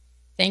words,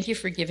 "Thank you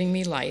for giving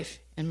me life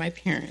and my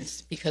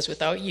parents, because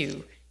without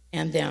you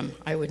and them,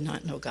 I would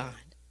not know God."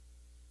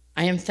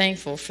 I am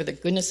thankful for the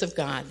goodness of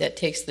God that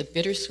takes the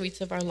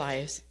bittersweets of our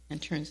lives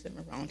and turns them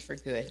around for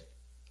good.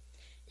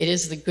 It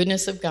is the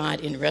goodness of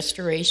God in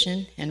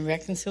restoration and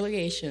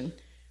reconciliation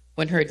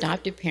when her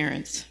adopted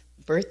parents,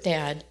 birth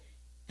dad,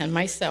 and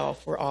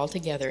myself were all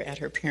together at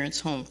her parents'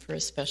 home for a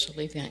special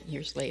event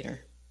years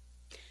later.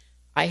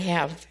 I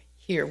have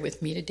here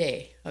with me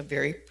today a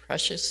very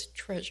precious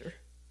treasure.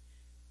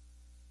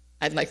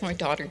 I'd like my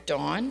daughter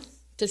Dawn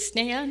to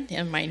stand,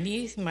 and my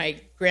niece,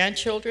 my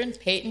grandchildren,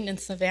 Peyton and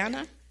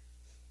Savannah,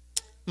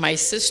 my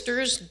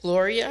sisters,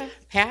 Gloria,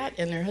 Pat,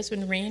 and their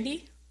husband,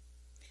 Randy.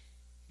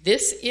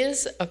 This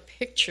is a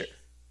picture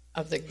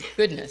of the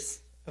goodness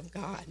of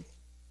God.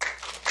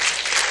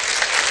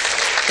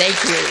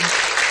 Thank you.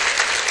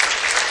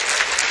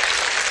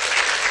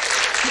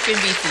 You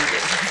can be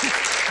seated.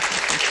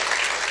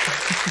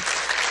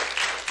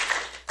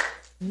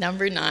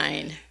 Number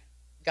 9,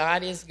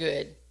 God is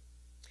good,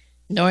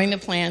 knowing the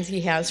plans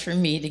he has for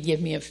me to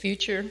give me a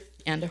future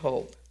and a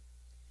hope.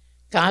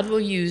 God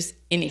will use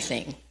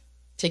anything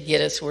to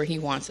get us where he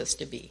wants us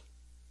to be.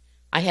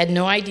 I had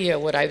no idea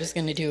what I was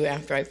going to do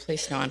after I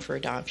placed Dawn for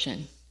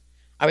adoption.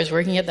 I was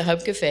working at the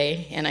Hub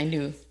Cafe, and I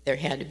knew there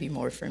had to be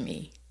more for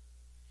me.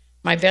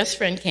 My best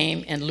friend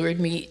came and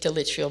lured me to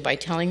Litchfield by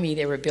telling me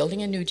they were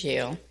building a new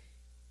jail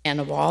and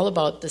all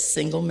about the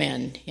single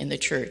men in the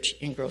church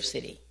in Grove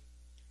City.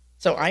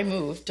 So I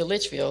moved to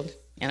Litchfield,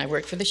 and I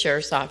worked for the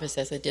sheriff's office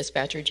as a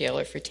dispatcher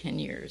jailer for 10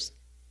 years.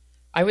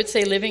 I would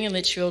say living in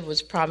Litchfield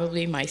was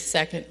probably my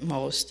second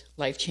most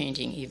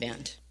life-changing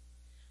event.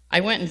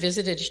 I went and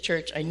visited a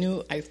church I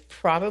knew I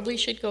probably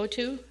should go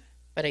to,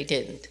 but I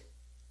didn't.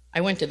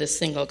 I went to the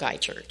single-guy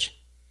church,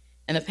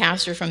 and the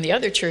pastor from the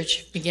other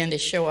church began to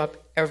show up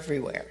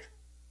everywhere.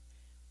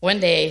 One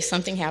day,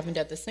 something happened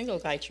at the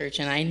single-guy church,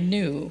 and I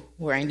knew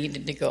where I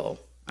needed to go.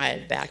 I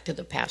had back to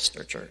the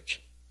pastor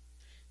church.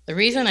 The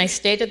reason I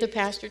stayed at the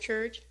pastor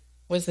church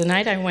was the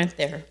night I went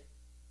there,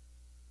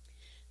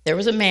 There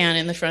was a man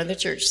in the front of the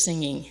church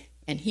singing,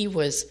 and he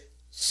was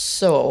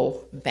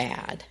so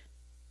bad.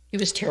 He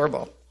was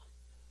terrible.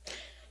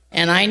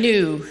 And I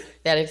knew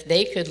that if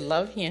they could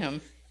love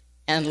him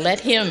and let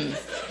him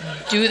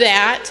do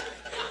that,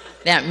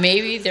 that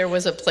maybe there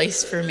was a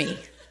place for me.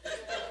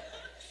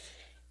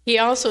 He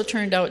also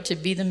turned out to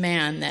be the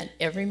man that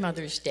every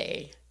Mother's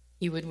Day,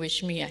 he would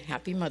wish me a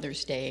happy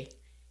Mother's Day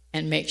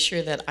and make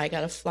sure that I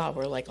got a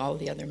flower like all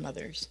the other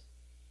mothers.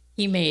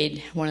 He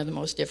made one of the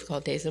most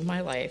difficult days of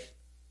my life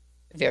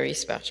very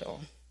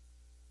special.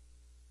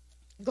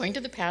 Going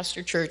to the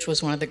pastor church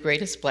was one of the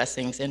greatest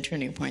blessings and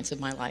turning points of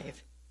my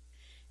life.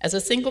 As a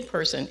single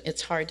person,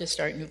 it's hard to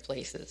start new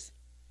places.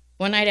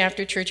 One night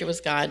after church, it was,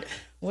 God,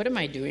 what am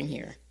I doing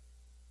here?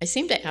 I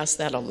seem to ask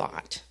that a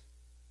lot.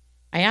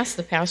 I asked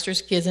the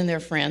pastor's kids and their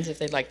friends if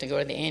they'd like to go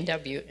to the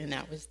A&W, and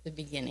that was the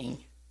beginning.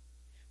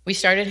 We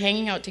started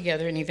hanging out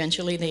together, and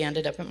eventually they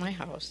ended up at my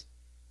house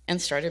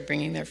and started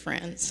bringing their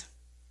friends.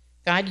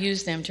 God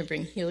used them to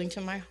bring healing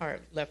to my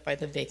heart left by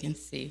the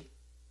vacancy,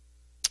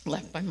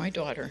 left by my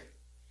daughter.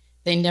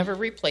 They never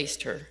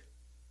replaced her,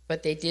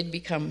 but they did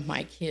become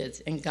my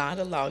kids, and God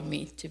allowed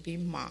me to be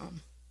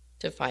mom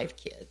to 5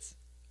 kids.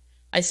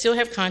 I still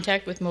have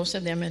contact with most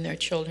of them and their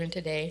children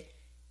today,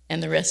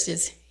 and the rest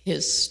is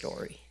his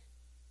story.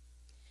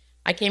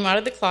 I came out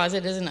of the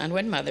closet as an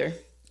unwed mother,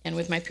 and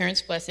with my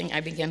parents' blessing,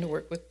 I began to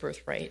work with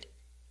Birthright.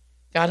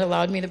 God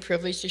allowed me the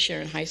privilege to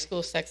share in high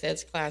school sex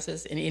ed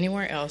classes and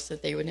anywhere else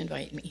that they would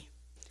invite me.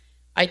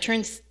 I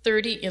turned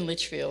 30 in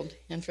Litchfield,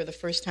 and for the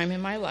first time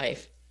in my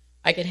life,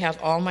 I could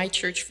have all my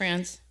church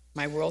friends,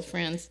 my world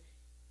friends,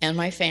 and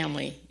my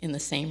family in the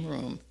same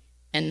room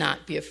and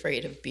not be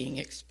afraid of being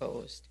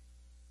exposed.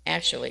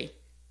 Actually,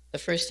 the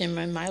first time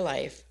in my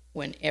life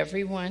when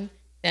everyone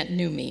that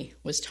knew me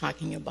was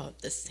talking about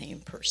the same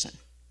person.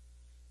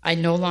 I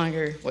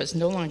was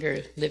no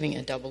longer living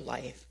a double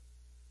life.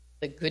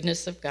 The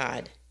goodness of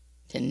God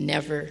to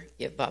never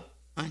give up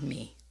on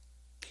me.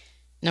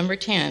 Number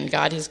 10,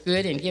 God is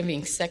good in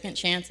giving second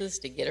chances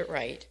to get it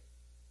right.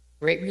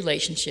 Great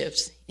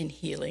relationships in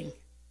healing.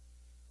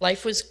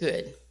 Life was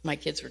good. My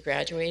kids were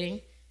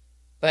graduating,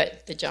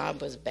 but the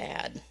job was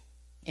bad,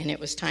 and it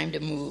was time to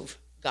move,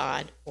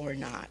 God or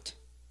not.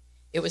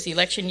 It was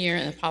election year,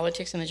 and the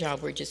politics and the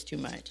job were just too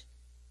much.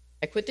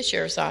 I quit the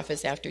sheriff's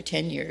office after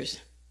 10 years,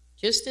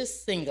 just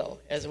as single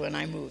as when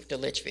I moved to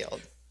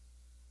Litchfield.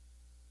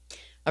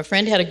 A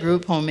friend had a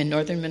group home in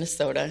northern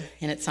Minnesota,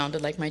 and it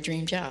sounded like my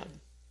dream job.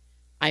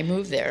 I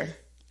moved there.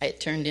 It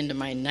turned into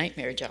my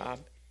nightmare job.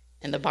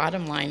 And the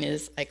bottom line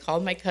is I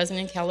called my cousin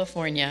in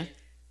California,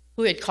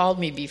 who had called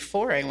me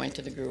before I went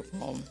to the group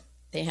home.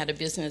 They had a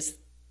business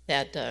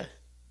that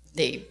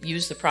they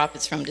used the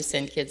profits from to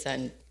send kids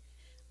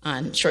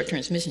on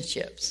short-term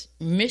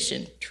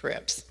mission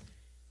trips.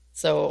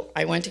 So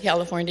I went to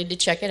California to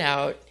check it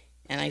out,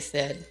 and I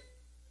said,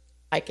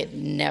 I could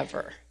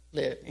never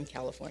live in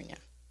California.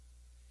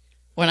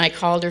 When I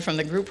called her from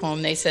the group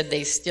home, they said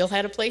they still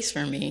had a place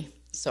for me.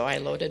 So I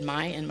loaded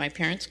my and my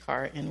parents'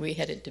 car, and we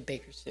headed to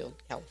Bakersfield,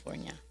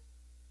 California.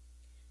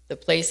 The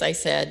place I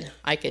said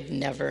I could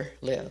never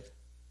live.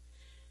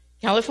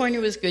 California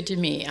was good to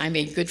me. I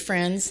made good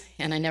friends,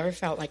 and I never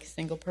felt like a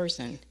single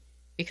person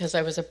because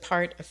I was a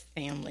part of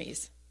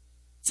families.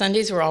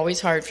 Sundays were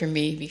always hard for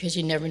me because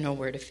you never know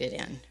where to fit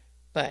in.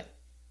 But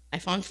I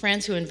found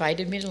friends who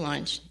invited me to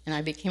lunch, and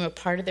I became a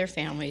part of their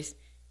families,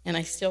 and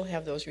I still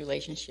have those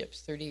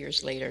relationships 30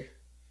 years later.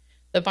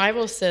 The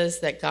Bible says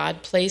that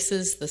God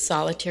places the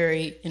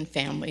solitary in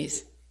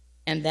families,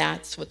 and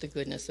that's what the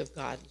goodness of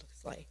God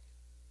looks like.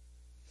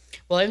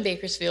 Well, in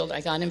Bakersfield, I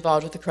got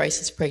involved with the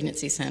Crisis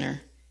Pregnancy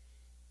Center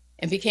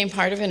and became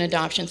part of an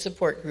adoption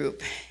support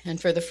group.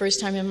 And for the first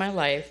time in my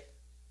life,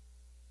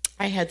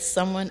 I had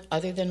someone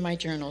other than my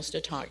journals to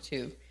talk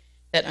to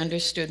that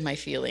understood my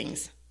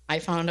feelings. I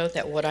found out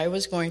that what I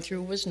was going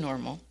through was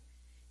normal.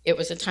 It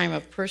was a time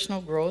of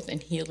personal growth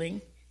and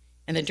healing,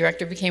 and the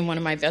director became one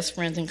of my best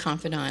friends and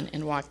confidant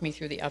and walked me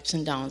through the ups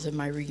and downs of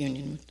my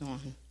reunion with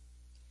Dawn.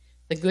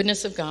 The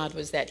goodness of God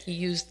was that he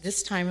used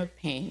this time of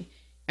pain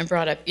and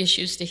brought up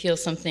issues to heal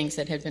some things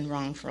that had been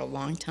wrong for a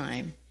long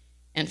time,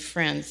 and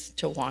friends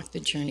to walk the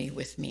journey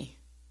with me.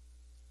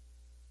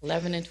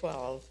 11 and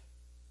 12,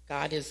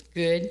 God is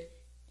good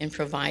in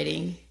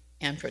providing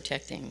and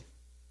protecting.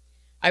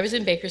 I was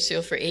in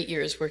Bakersfield for 8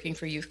 years working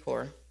for Youth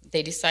Corps.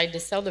 They decided to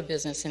sell the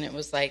business, and it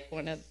was like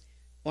one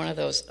of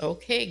those,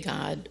 okay,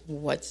 God,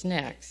 what's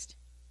next?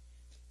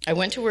 I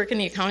went to work in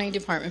the accounting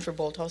department for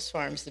Bolthouse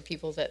Farms, the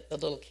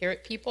little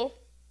carrot people.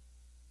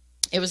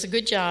 It was a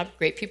good job,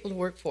 great people to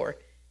work for,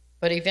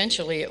 but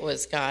eventually it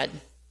was, God,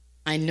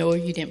 I know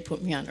you didn't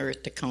put me on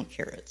earth to count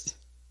carrots.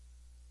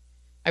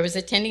 I was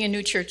attending a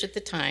new church at the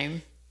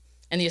time,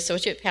 and the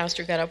associate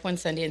pastor got up one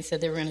Sunday and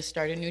said they were going to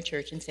start a new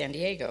church in San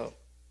Diego.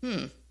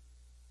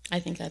 I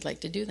think I'd like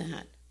to do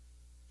that.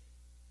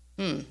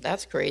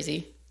 That's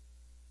crazy.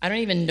 I don't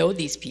even know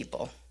these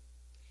people.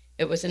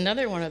 It was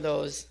another one of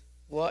those,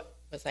 what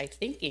was I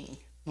thinking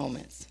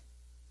moments.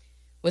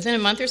 Within a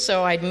month or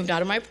so, I'd moved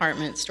out of my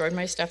apartment, stored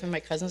my stuff in my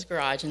cousin's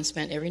garage, and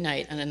spent every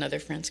night on another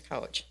friend's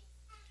couch.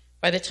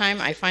 By the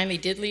time I finally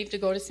did leave to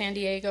go to San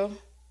Diego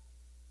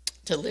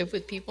to live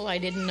with people I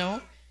didn't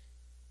know,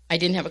 I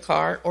didn't have a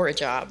car or a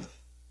job.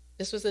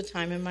 This was a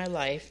time in my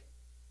life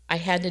I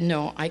had to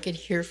know I could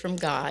hear from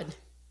God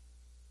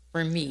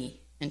for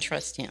me and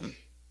trust him.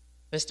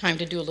 It was time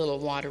to do a little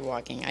water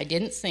walking. I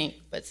didn't sink,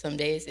 but some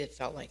days it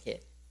felt like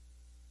it.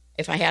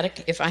 If I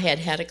had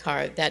had a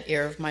car, that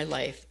era of my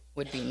life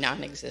would be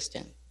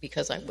non-existent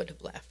because I would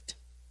have left.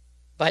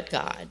 But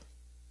God.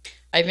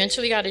 I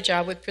eventually got a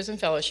job with Prison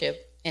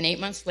Fellowship, and 8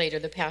 months later,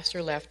 the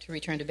pastor left to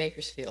return to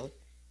Bakersfield,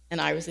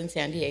 and I was in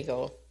San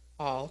Diego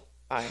all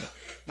by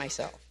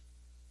myself.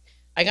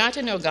 I got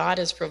to know God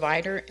as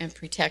provider and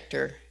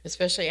protector,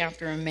 especially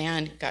after a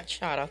man got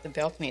shot off the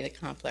balcony of the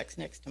complex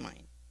next to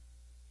mine.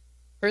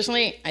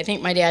 Personally, I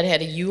think my dad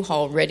had a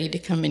U-Haul ready to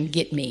come and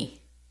get me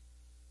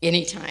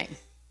anytime.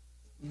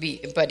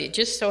 But it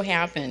just so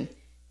happened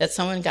that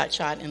someone got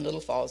shot in Little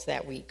Falls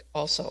that week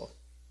also.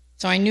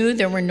 So I knew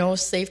there were no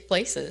safe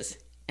places,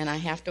 and I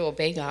have to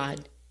obey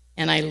God,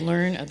 and I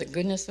learn of the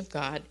goodness of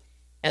God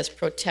as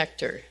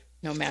protector,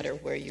 no matter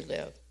where you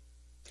live.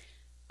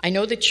 I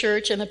know the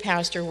church and the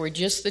pastor were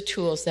just the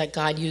tools that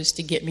God used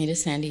to get me to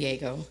San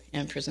Diego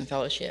and Prison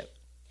Fellowship.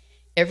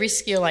 Every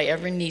skill I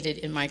ever needed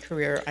in my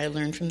career, I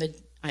learned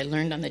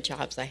on the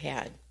jobs I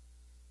had.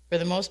 For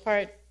the most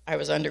part, I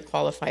was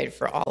underqualified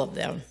for all of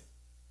them.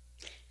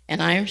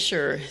 And I am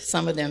sure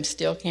some of them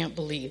still can't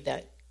believe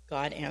that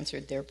God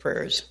answered their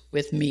prayers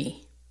with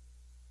me.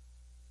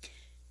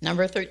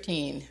 Number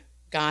 13,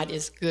 God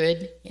is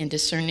good in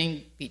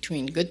discerning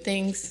between good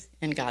things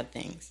and God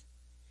things.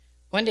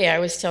 One day I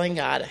was telling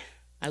God,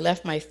 I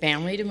left my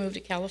family to move to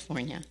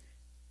California.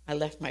 I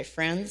left my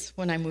friends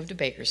when I moved to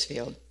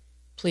Bakersfield.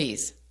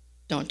 Please,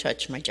 don't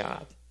touch my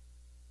job.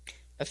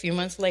 A few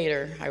months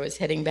later, I was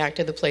heading back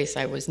to the place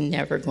I was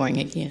never going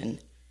again.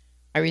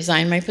 I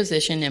resigned my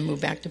position and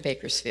moved back to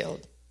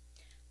Bakersfield.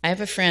 I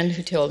have a friend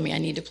who told me I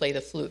need to play the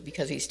flute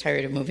because he's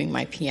tired of moving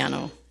my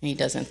piano, and he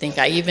doesn't think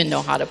I even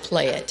know how to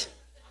play it.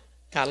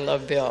 Gotta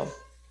love Bill.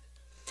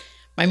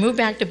 My move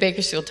back to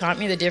Bakersfield taught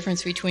me the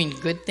difference between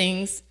good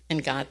things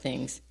and God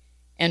things,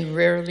 and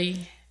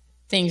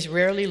things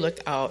rarely look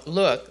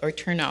or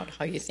turn out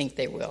how you think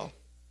they will.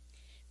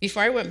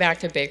 Before I went back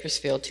to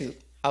Bakersfield to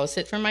house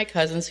sit for my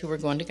cousins who were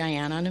going to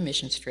Guyana on a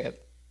mission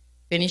trip,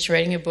 finished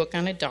writing a book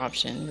on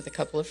adoption with a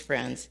couple of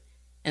friends,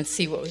 and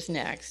see what was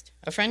next,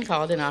 a friend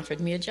called and offered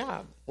me a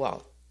job.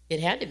 Well,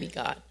 it had to be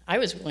God. I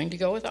was willing to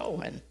go without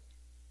one.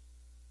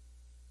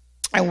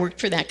 I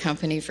worked for that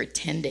company for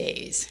 10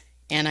 days,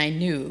 and I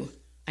knew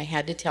I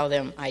had to tell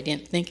them I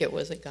didn't think it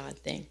was a God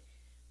thing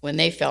when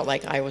they felt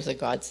like I was a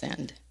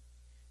godsend.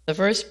 The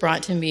verse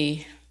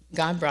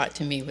God brought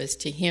to me was,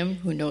 to him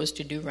who knows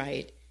to do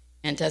right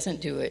and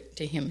doesn't do it,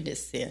 to him it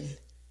is sin.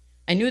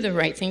 I knew the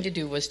right thing to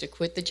do was to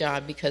quit the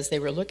job because they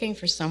were looking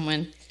for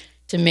someone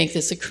to make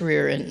this a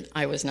career, and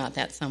I was not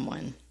that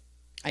someone.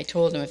 I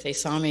told them if they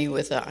saw me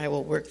with a "I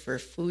will work for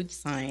food"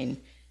 sign,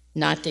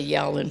 not to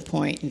yell and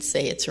point and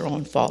say it's her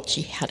own fault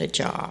she had a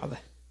job.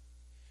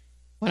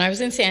 When I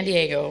was in San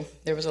Diego,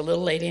 there was a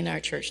little lady in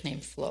our church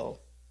named Flo.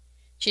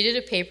 She did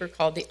a paper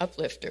called The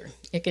Uplifter.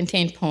 It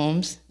contained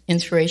poems,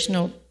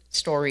 inspirational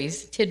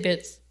stories,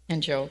 tidbits,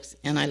 and jokes,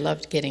 and I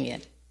loved getting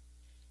it.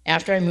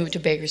 After I moved to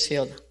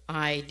Bakersfield,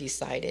 I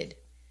decided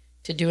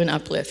to do an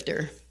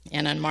Uplifter,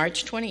 and on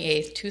March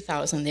 28,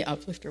 2000, the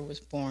Uplifter was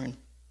born.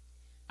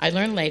 I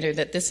learned later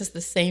that this is the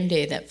same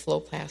day that Flo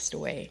passed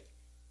away,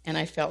 and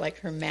I felt like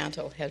her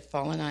mantle had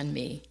fallen on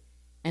me,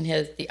 and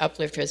the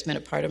Uplifter has been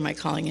a part of my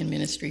calling in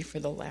ministry for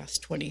the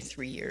last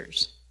 23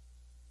 years.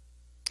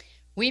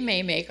 We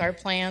may make our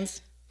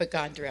plans, but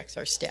God directs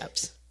our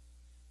steps.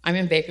 I'm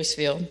in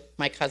Bakersfield.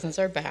 My cousins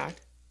are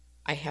back.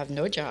 I have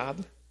no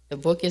job. The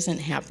book isn't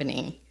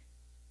happening.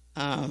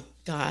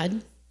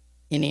 God,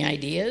 any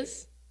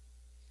ideas?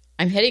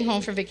 I'm heading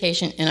home for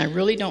vacation, and I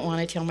really don't want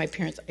to tell my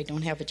parents I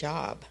don't have a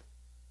job.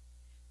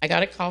 I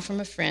got a call from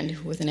a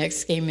friend with an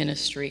ex-gay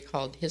ministry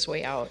called His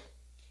Way Out,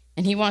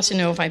 and he wants to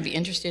know if I'd be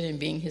interested in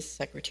being his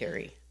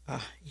secretary.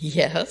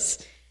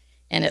 Yes,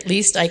 and at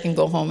least I can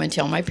go home and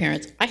tell my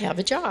parents I have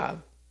a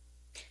job.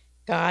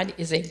 God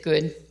is a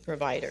good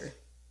provider.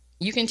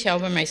 You can tell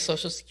by my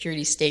Social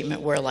Security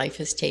statement where life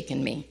has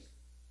taken me.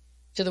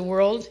 To the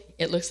world,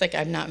 it looks like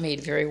I've not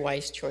made very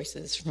wise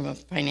choices from a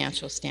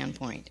financial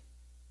standpoint.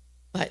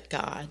 But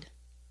God,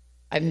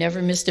 I've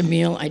never missed a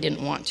meal I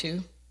didn't want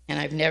to, and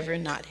I've never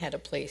not had a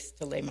place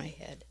to lay my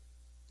head.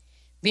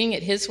 Being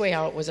at His Way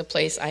Out was a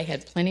place I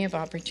had plenty of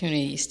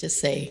opportunities to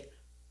say,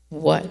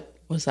 what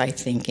was I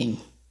thinking?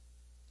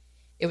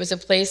 It was a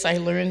place I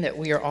learned that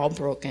we are all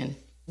broken.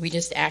 We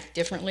just act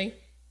differently,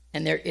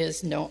 and there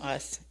is no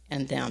us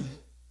and them.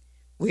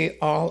 We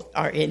all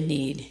are in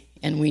need,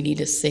 and we need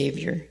a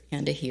Savior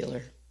and a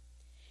healer.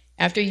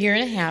 After a year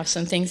and a half,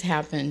 some things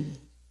happened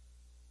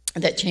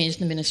that changed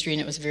the ministry,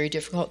 and it was a very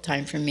difficult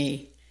time for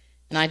me.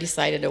 And I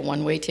decided a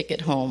one-way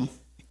ticket home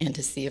and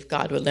to see if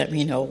God would let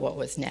me know what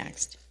was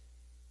next.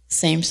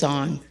 Same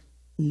song,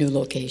 new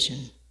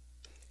location.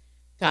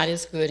 God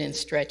is good in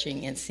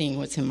stretching and seeing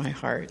what's in my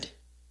heart.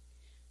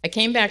 I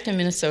came back to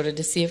Minnesota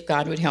to see if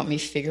God would help me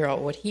figure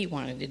out what he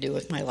wanted to do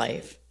with my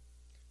life.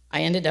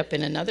 I ended up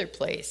in another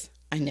place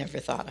I never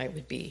thought I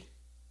would be.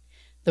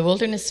 The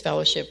Wilderness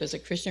Fellowship is a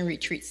Christian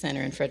retreat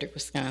center in Frederick,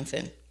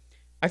 Wisconsin.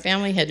 Our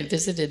family had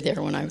visited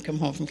there when I would come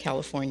home from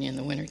California in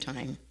the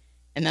wintertime.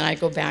 And then I'd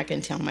go back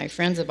and tell my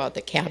friends about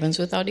the cabins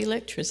without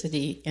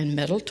electricity and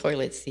metal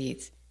toilet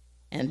seats.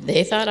 And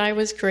they thought I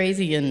was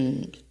crazy,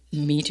 and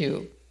me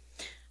too.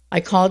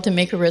 I called to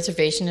make a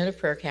reservation at a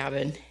prayer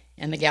cabin,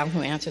 and the gal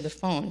who answered the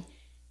phone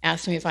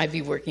asked me if I'd be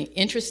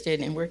interested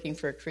in working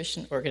for a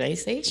Christian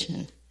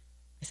organization.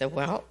 I said,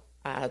 well,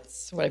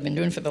 that's what I've been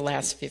doing for the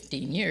last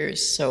 15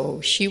 years.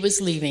 So she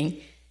was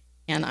leaving,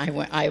 and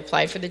I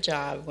applied for the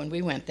job when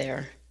we went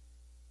there.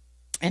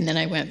 And then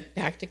I went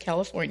back to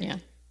California,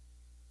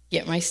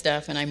 get my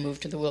stuff, and I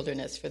moved to the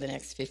wilderness for the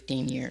next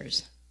 15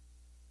 years.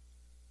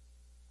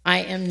 I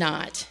am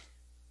not.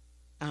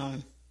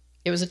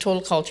 It was a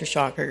total culture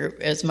shocker,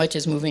 as much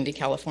as moving to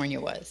California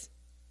was.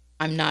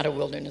 I'm not a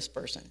wilderness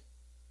person.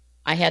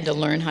 I had to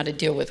learn how to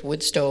deal with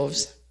wood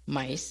stoves,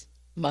 mice,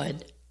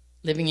 mud,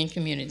 living in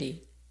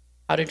community,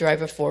 how to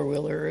drive a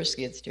four-wheeler or a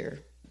skid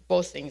steer,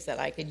 both things that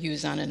I could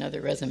use on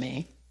another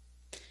resume.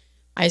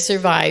 I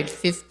survived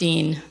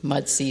 15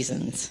 mud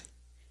seasons.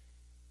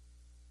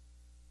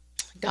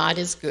 God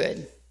is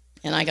good,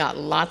 and I got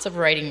lots of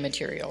writing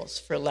materials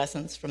for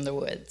lessons from the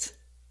woods.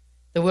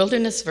 The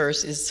wilderness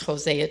verse is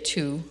Hosea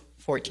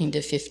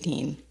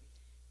 2:14-15.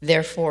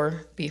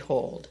 Therefore,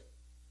 behold,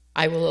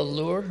 I will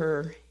allure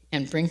her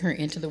and bring her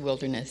into the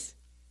wilderness,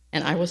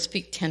 and I will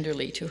speak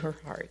tenderly to her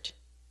heart.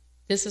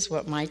 This is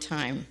what my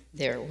time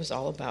there was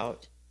all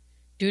about.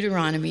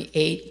 Deuteronomy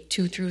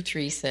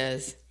 8:2-3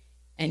 says,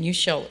 and you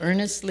shall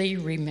earnestly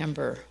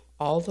remember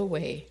all the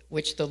way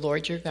which the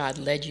Lord your God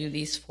led you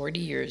these 40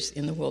 years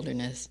in the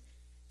wilderness,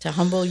 to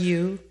humble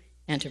you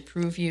and to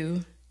prove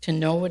you, to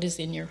know what is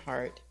in your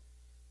heart,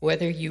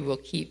 whether you will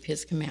keep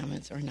his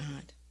commandments or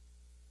not.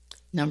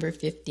 Number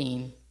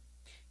 15,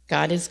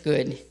 God is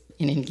good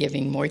in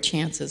giving more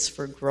chances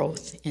for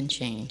growth and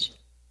change.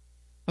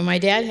 When my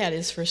dad had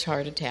his first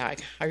heart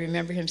attack, I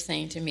remember him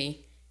saying to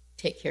me,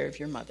 take care of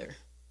your mother.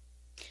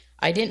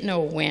 I didn't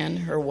know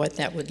when or what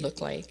that would look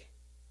like.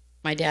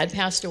 My dad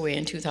passed away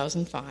in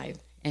 2005,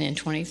 and in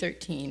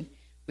 2013,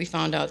 we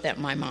found out that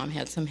my mom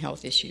had some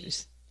health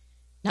issues.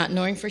 Not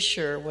knowing for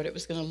sure what it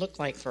was going to look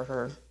like for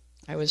her,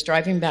 I was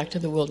driving back to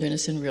the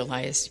wilderness and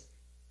realized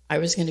I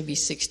was going to be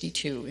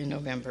 62 in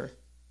November,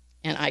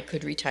 and I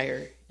could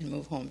retire and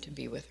move home to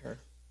be with her.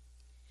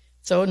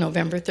 So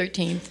November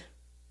 13th,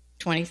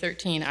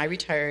 2013, I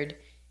retired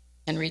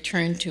and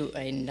returned to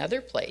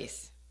another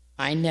place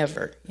I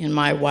never, in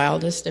my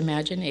wildest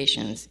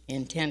imaginations,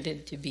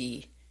 intended to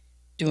be,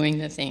 doing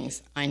the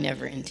things I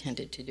never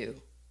intended to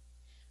do.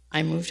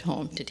 I moved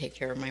home to take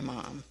care of my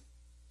mom.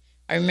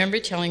 I remember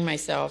telling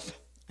myself,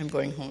 I'm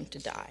going home to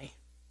die.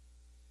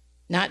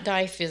 Not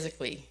die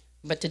physically,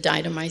 but to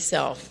die to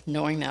myself,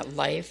 knowing that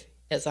life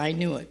as I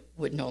knew it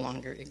would no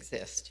longer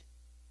exist.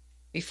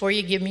 Before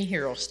you give me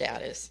hero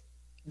status,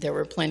 there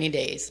were plenty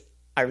days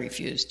I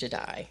refused to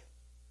die.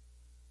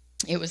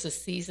 It was a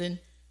season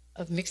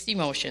of mixed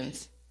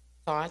emotions,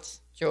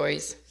 thoughts,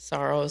 joys,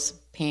 sorrows,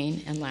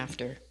 pain, and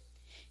laughter.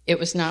 It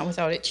was not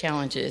without its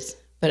challenges,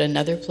 but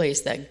another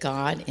place that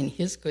God, in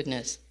his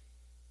goodness,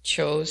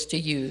 chose to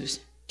use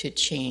to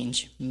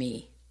change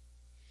me.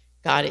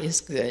 God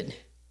is good.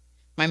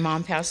 My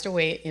mom passed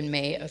away in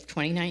May of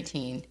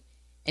 2019,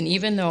 and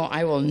even though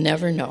I will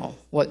never know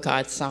what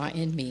God saw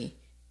in me,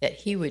 that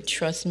he would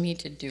trust me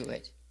to do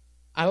it,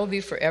 I will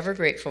be forever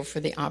grateful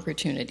for the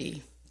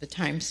opportunity, the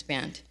time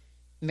spent,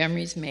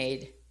 memories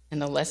made,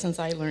 and the lessons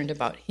I learned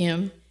about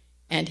him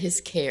and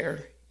his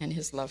care and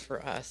his love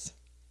for us.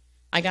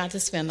 I got to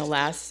spend the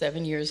last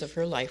 7 years of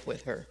her life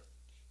with her.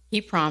 He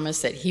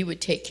promised that he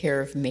would take care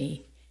of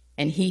me,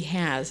 and he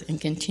has and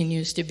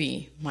continues to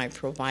be my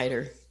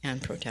provider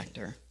and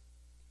protector.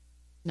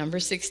 Number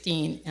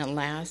 16, and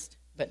last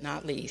but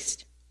not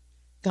least,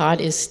 God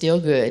is still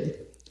good,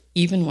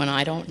 even when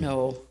I don't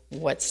know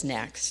what's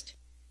next,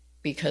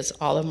 because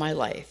all of my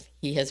life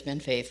he has been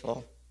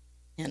faithful,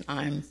 and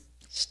I'm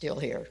still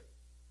here.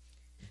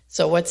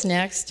 So what's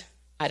next?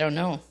 I don't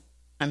know.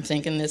 I'm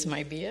thinking this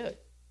might be it.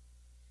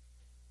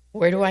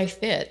 Where do I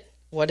fit?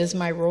 What is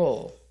my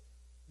role?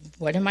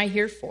 What am I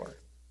here for?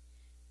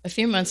 A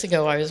few months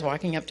ago, I was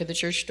walking up to the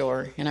church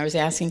door, and I was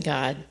asking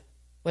God,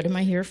 what am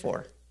I here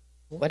for?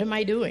 What am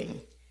I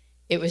doing?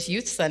 It was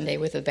Youth Sunday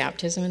with the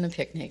baptism and the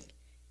picnic,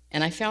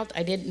 and I felt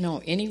I didn't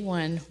know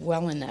anyone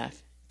well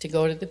enough to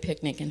go to the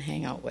picnic and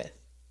hang out with.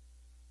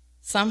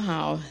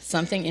 Somehow,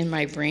 something in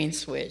my brain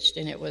switched,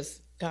 and it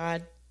was,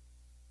 God,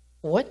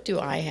 what do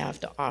I have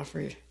to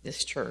offer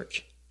this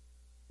church?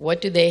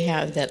 What do they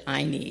have that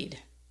I need?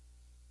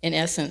 In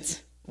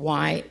essence,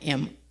 why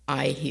am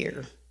I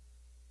here?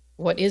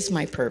 What is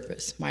my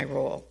purpose, my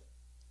role?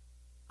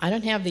 I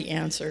don't have the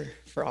answer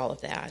for all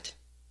of that,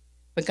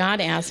 But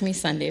God asked me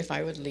Sunday if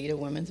I would lead a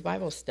women's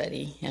Bible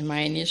study, and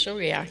my initial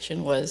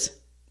reaction was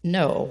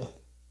no.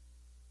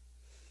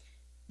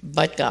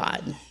 But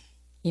God,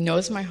 He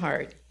knows my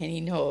heart, and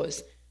He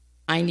knows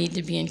I need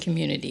to be in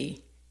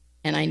community,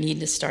 and I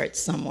need to start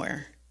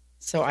somewhere.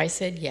 So I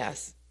said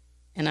yes,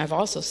 and I've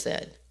also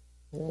said,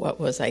 what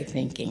was I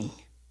thinking?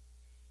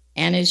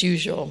 And as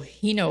usual,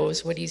 He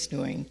knows what He's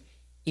doing,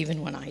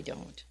 even when I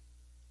don't.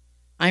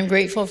 I'm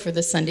grateful for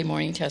the Sunday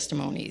morning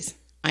testimonies.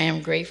 I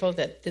am grateful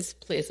that this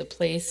is a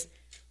place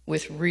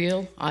with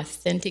real,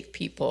 authentic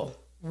people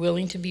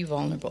willing to be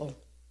vulnerable.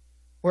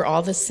 We're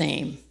all the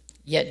same,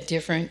 yet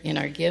different in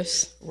our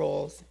gifts,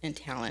 roles, and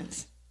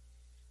talents.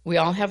 We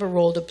all have a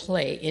role to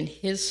play in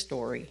His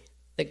story,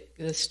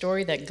 the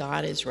story that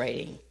God is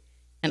writing.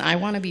 And I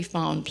want to be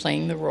found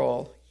playing the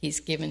role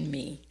He's given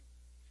me.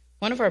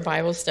 One of our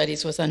Bible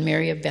studies was on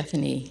Mary of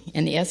Bethany,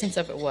 and the essence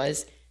of it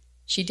was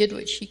she did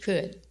what she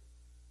could.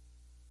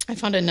 I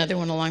found another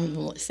one along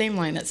the same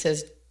line that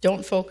says,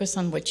 don't focus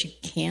on what you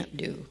can't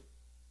do,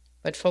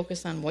 but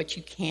focus on what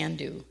you can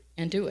do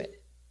and do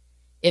it.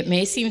 It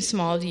may seem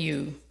small to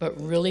you, but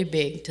really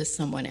big to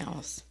someone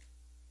else.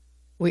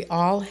 We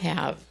all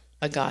have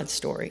a God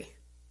story,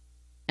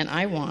 and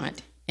I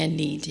want and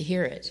need to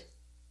hear it.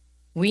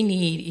 We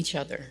need each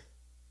other.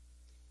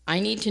 I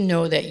need to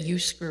know that you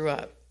screw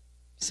up,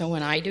 so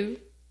when I do,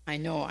 I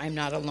know I'm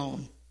not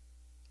alone.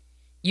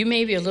 You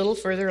may be a little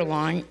further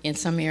along in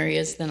some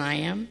areas than I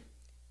am.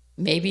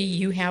 Maybe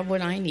you have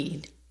what I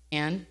need,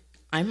 and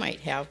I might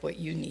have what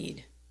you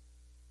need.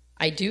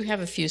 I do have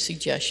a few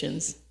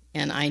suggestions,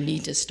 and I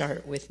need to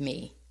start with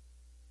me.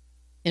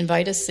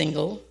 Invite a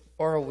single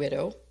or a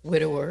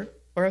widower,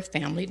 or a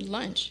family to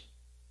lunch.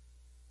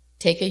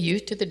 Take a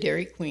youth to the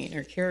Dairy Queen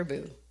or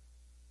Caribou.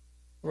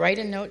 Write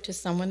a note to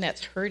someone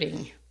that's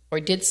hurting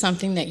or did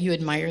something that you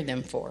admire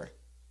them for.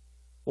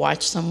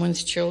 Watch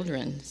someone's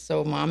children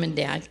so mom and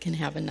dad can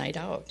have a night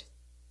out.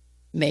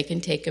 Make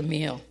and take a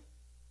meal.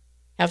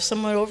 Have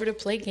someone over to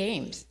play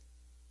games.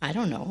 I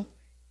don't know.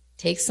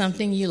 Take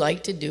something you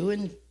like to do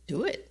and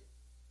do it.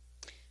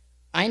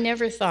 I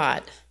never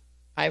thought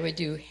I would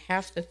do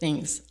half the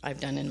things I've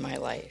done in my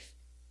life,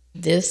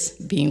 this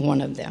being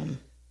one of them.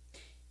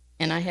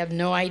 And I have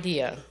no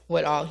idea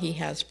what all He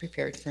has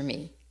prepared for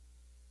me.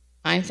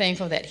 I'm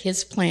thankful that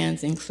His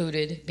plans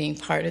included being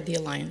part of the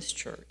Alliance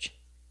Church.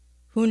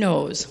 Who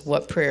knows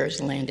what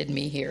prayers landed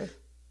me here?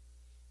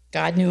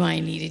 God knew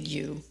I needed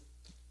you,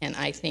 and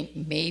I think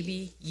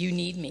maybe you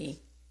need me,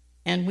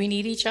 and we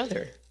need each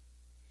other.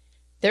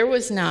 There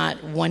was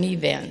not one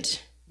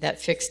event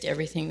that fixed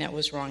everything that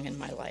was wrong in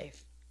my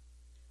life,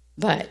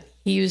 but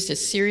He used a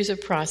series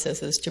of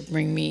processes to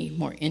bring me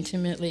more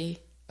intimately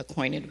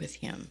acquainted with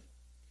Him.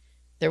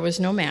 There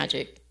was no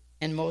magic,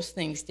 and most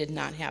things did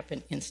not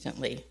happen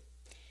instantly.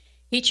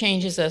 He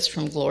changes us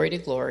from glory to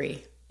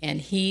glory,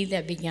 and He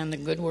that began the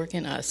good work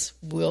in us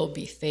will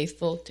be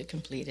faithful to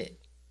complete it.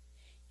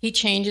 He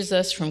changes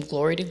us from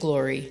glory to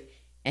glory,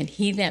 and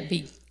He that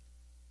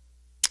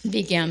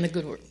began the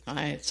good work.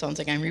 It sounds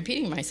like I'm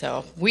repeating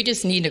myself. We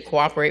just need to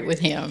cooperate with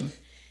Him,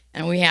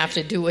 and we have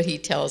to do what He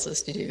tells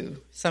us to do.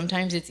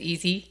 Sometimes it's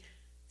easy,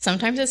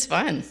 sometimes it's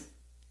fun,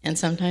 and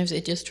sometimes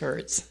it just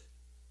hurts.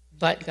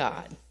 But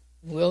God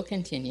will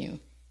continue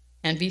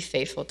and be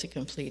faithful to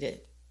complete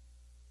it.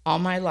 All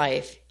my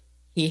life,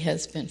 He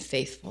has been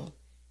faithful.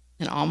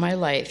 And all my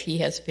life, He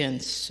has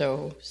been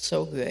so,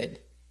 so good.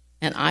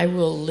 And I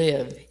will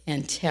live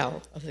and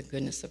tell of the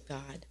goodness of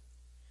God.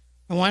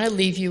 I want to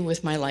leave you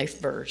with my life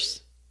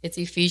verse. It's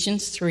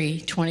Ephesians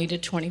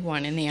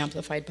 3:20-21 in the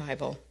Amplified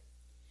Bible.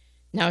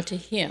 Now to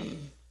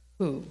Him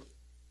who,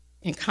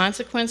 in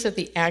consequence of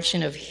the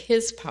action of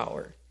His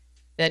power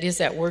that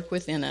is at work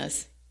within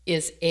us,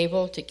 is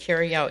able to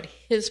carry out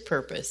His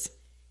purpose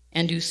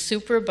and do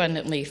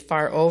superabundantly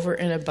far over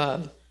and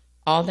above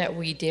all that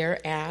we dare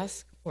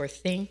ask or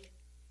think,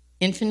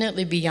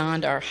 infinitely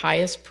beyond our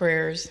highest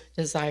prayers,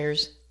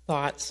 desires,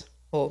 thoughts,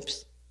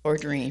 hopes, or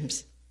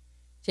dreams.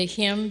 To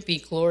Him be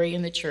glory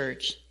in the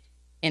church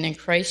and in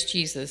Christ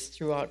Jesus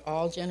throughout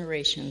all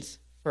generations,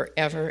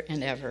 forever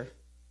and ever.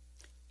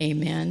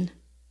 Amen.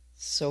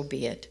 So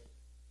be it.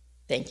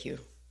 Thank you.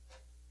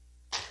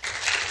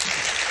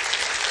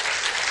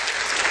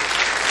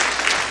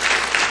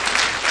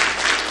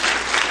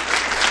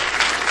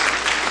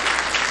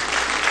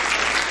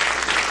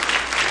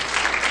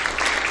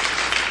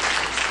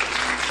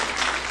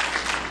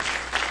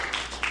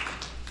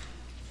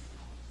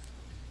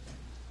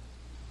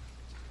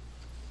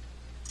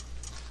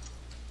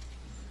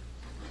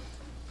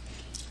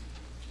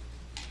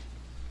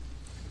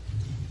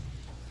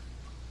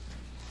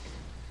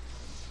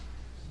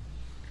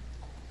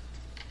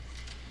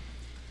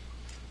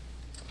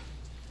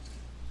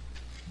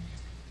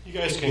 You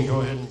guys can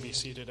go ahead and be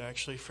seated,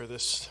 actually, for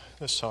this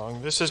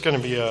song. This is going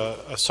to be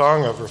a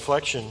song of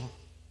reflection.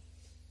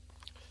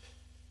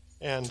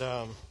 And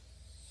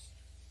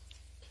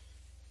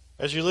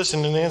as you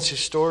listen to Nancy's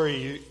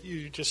story,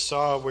 you just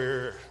saw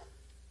where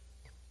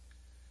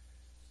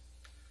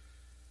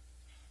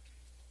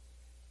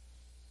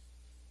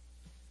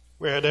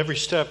where at every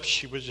step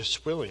she was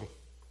just willing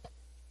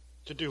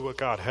to do what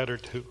God had her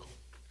to.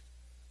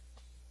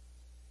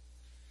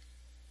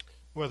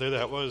 Whether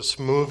that was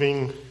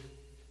moving,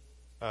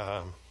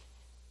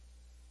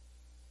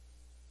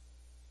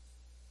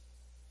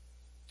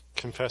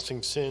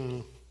 confessing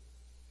sin,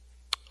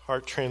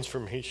 heart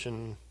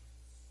transformation,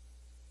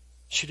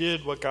 she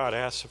did what God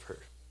asked of her.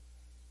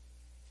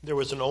 There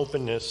was an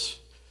openness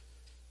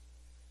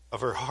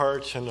of her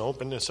heart and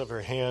openness of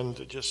her hand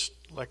to just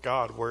let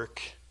God work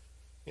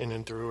in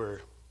and through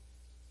her.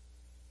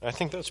 I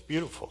think that's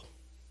beautiful.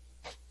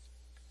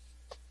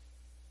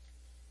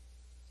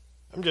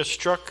 I'm just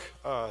struck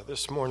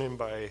this morning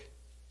by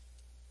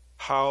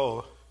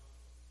how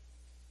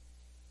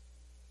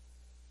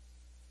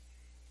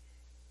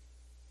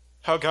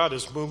God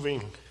is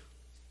moving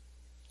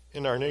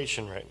in our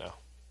nation right now.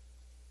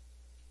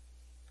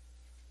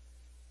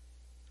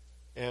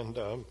 And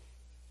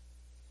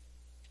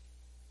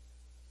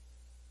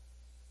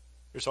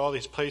there's all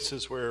these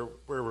places where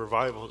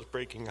revival is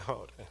breaking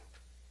out.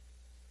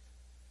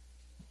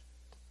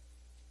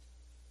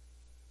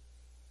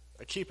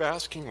 I keep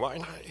asking, why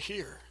not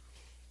here?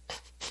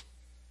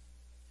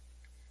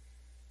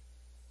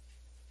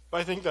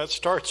 I think that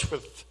starts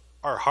with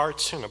our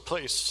hearts in a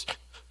place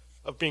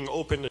of being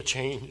open to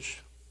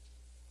change,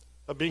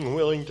 of being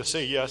willing to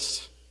say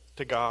yes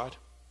to God,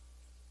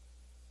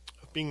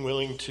 of being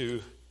willing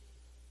to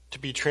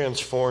be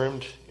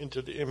transformed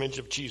into the image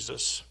of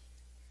Jesus.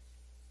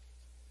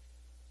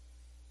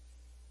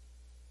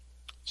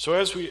 So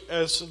as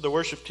the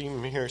worship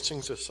team here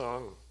sings a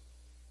song,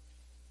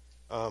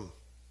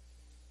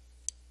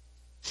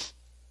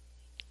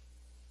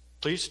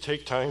 please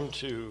take time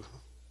to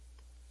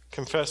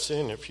confess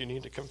sin if you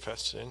need to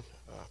confess sin.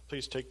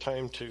 Please take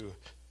time to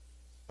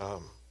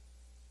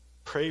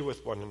pray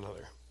with one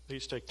another.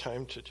 Please take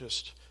time to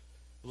just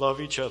love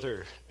each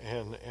other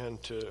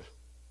and to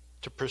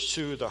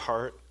pursue the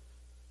heart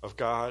of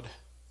God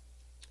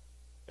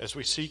as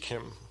we seek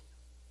Him.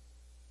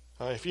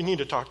 If you need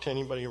to talk to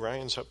anybody,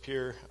 Ryan's up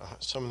here.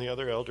 Some of the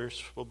other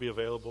elders will be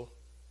available.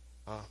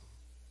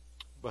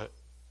 But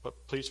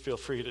please feel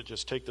free to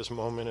just take this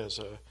moment as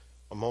a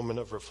moment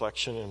of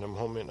reflection and a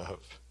moment of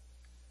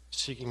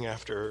seeking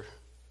after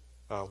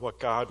what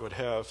God would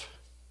have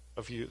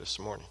of you this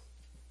morning.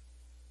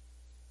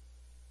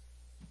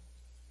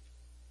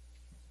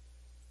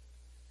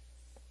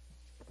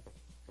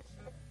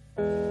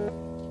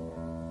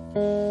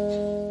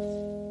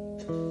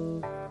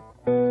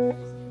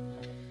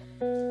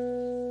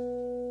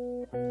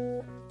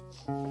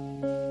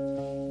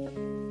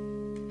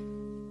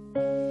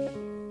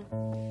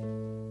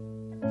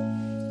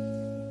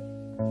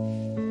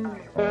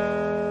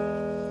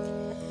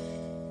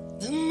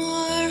 The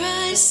more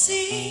I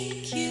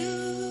seek you,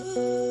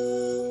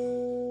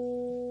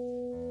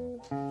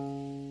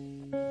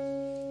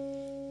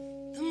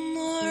 the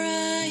more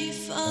I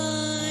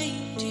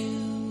find you.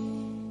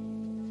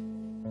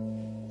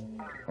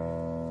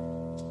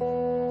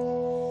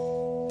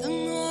 The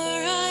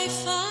more I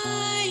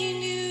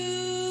find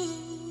you,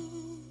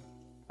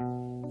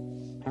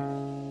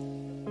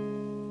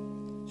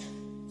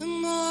 the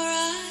more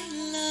I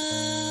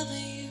love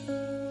you.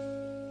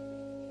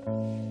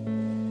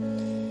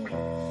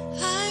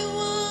 I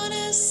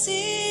wanna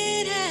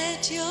sit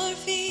at your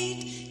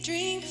feet,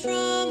 drink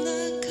from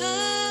the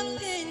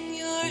cup in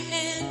your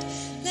hand,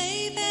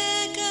 lay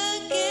back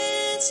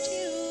against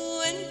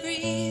you and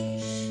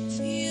breathe,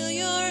 feel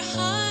your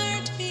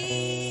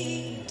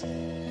heartbeat.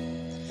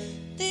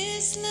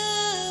 This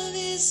love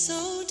is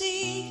so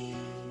deep,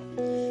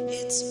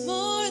 it's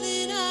more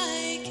than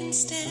I can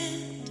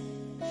stand.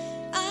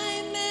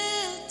 I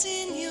melt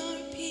in your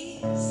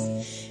peace,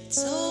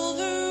 it's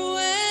overwhelming.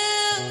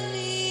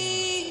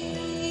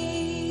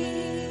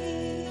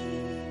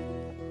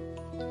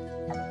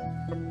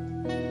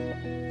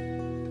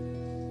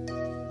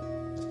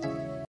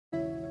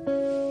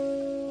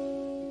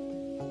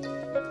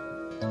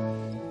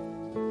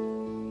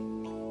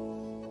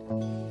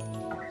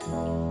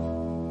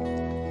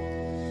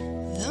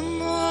 The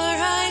more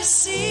I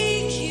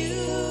seek you,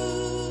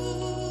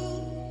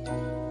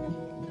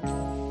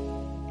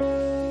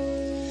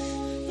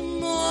 the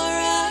more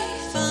I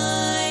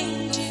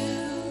find you.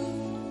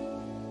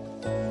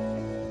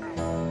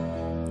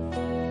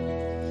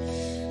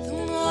 The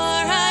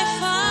more I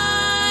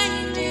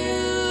find you,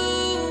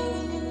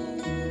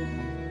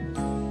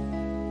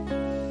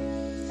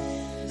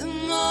 the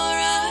more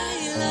I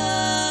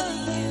love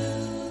you.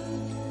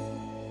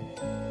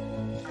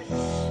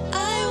 I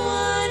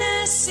wanna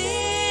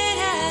sit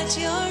at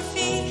your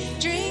feet,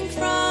 drink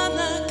from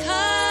the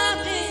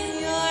cup in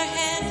your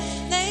hand,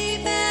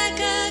 lay back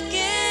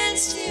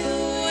against you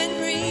and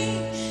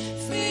breathe,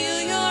 feel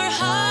your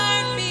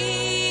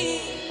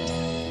heartbeat.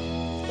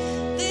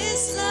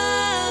 This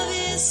love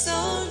is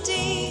so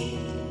deep,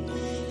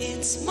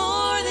 it's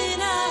more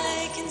than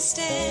I can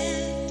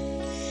stand.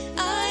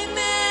 I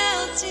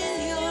melt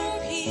in your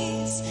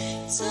peace,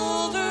 it's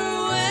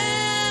overwhelming.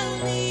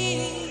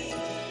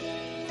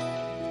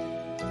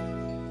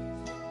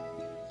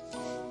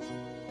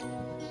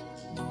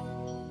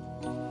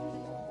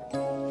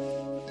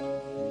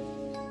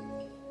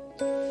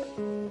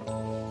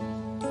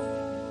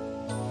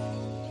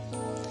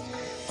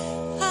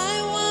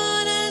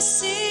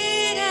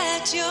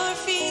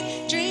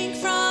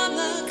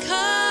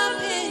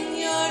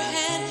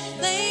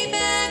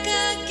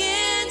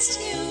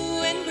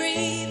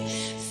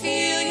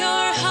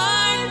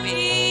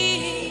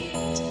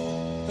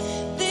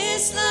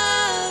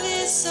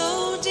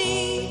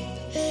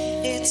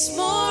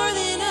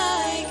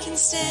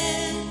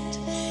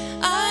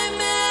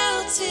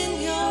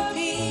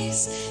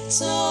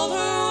 it's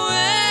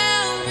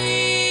overwhelming.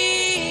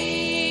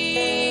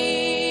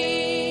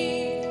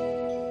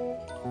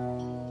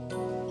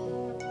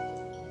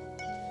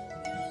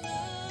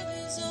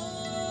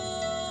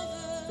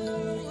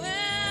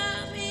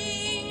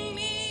 Overwhelming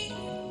me,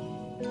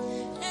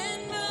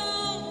 and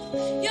oh,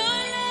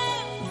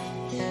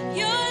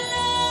 your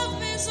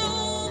love is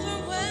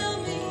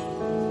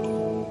overwhelming.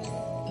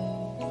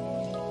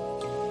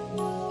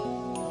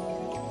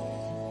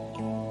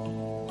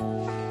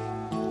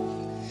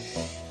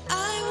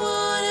 I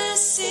wanna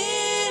sit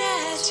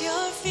at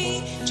your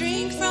feet,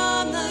 drink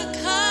from the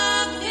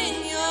cup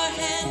in your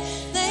hand,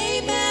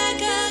 lay back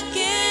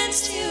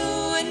against you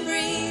and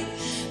breathe.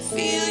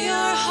 Feel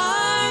your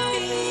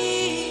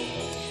heartbeat.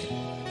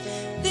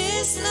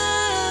 This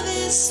love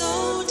is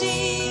so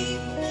deep,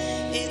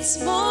 it's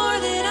more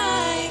than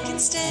I can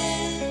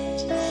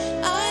stand.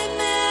 I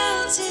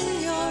melt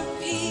in your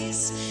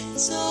peace,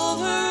 it's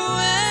overwhelming.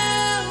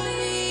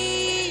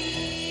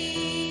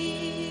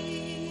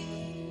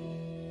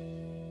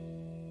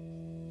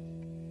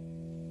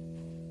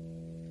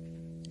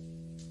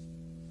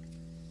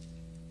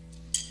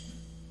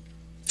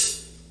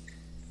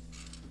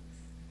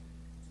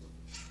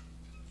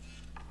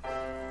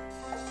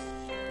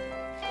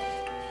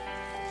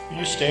 Will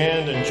you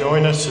stand and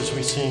join us as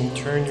we sing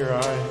Turn Your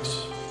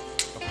Eyes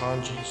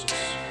Upon Jesus?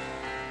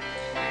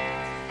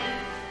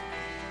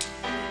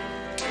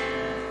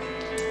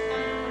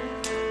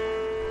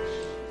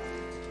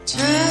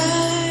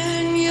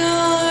 Turn your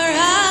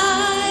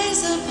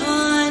eyes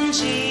upon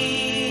Jesus.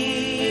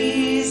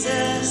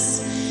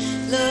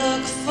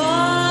 Look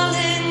full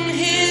in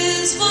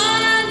his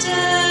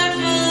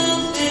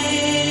wonderful face,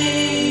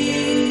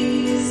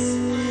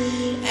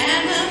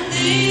 and the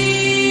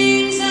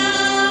things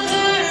of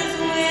earth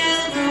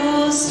will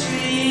grow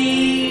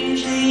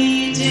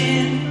strangely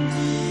dim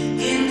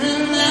in the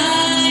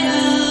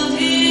light of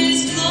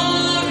his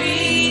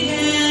glory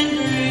and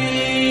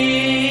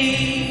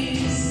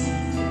grace.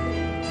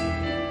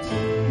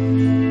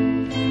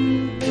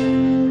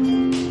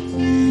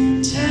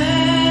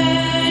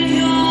 Turn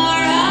your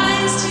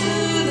eyes to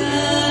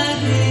the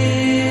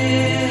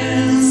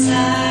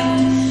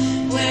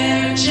hillside,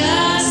 where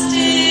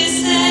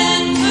justice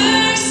and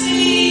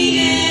mercy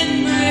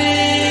embrace.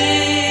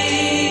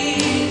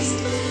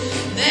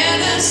 There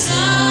the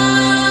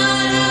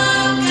Son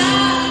of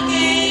God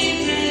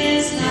gave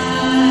his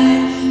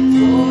life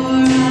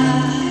for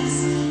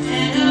us,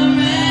 and a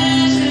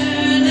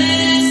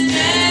measureless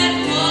debt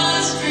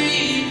was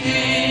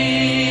prepared.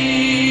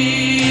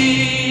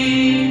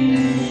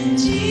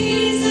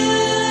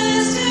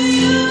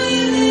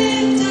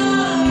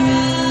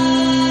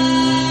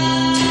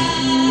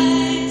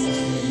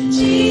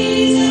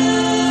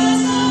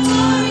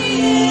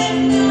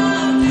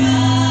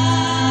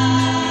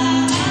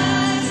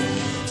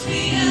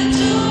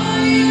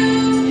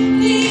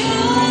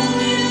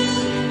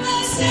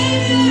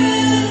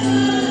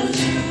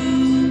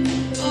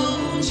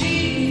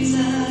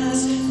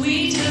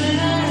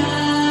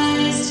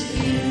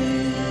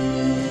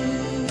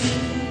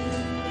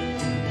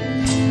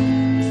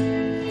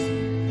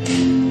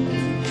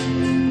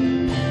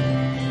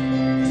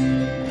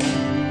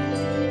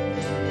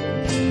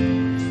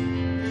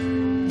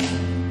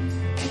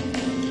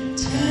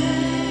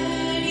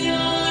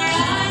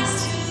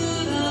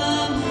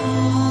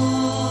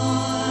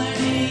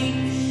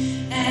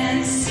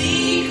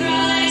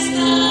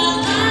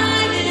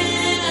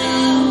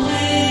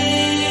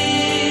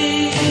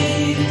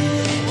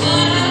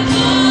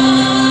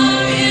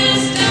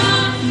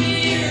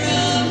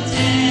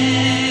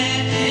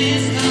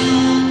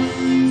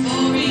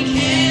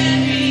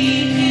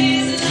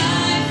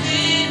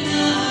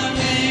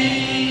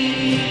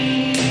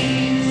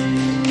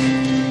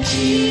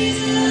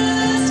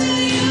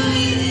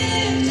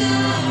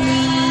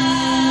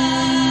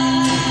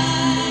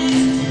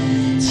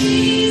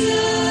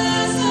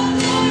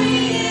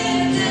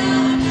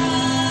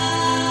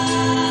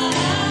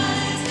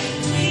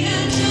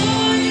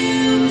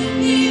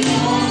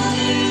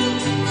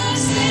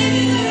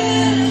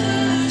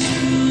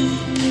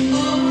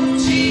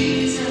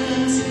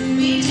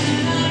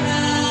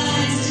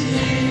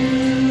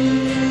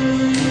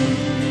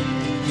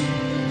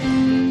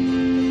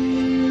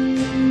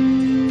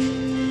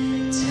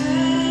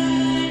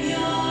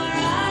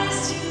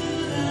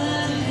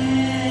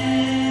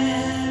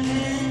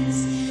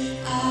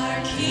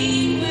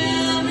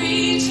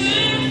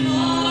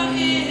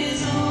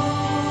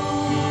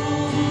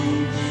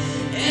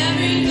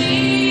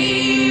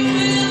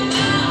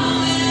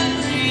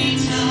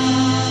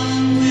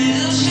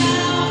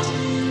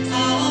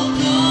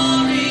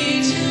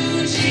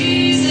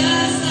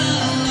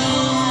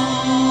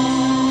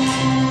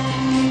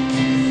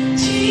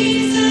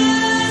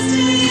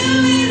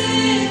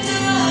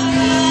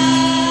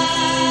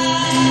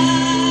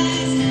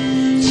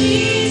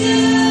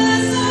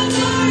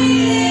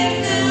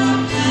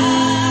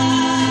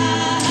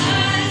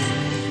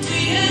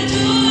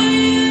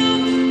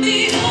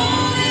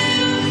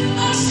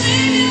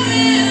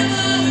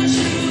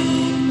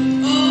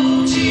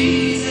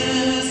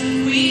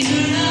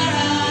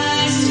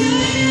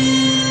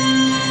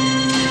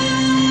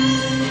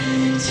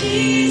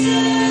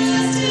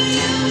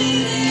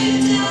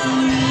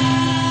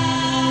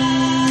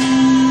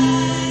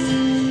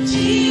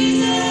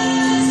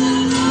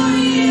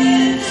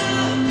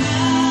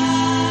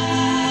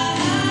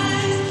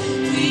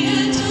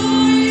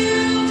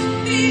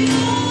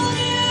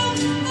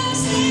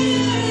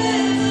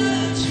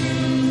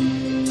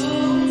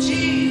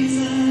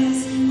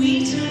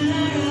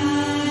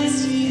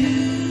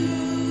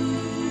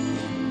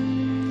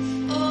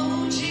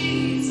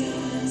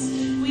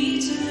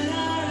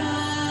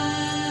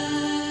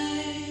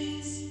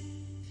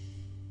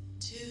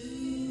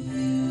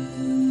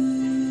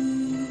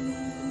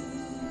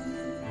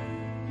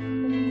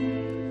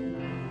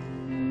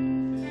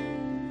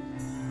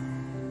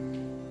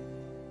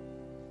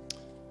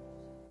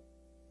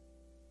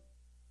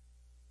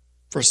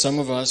 For some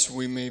of us,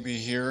 we may be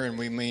here and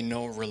we may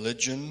know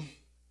religion,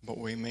 but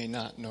we may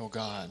not know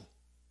God.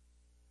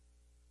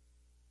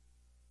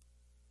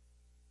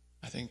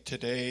 I think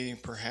today,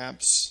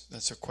 perhaps,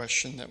 that's a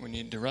question that we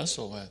need to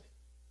wrestle with.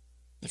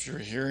 If you're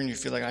here and you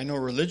feel like, I know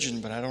religion,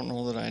 but I don't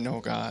know that I know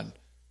God,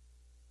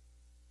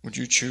 would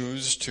you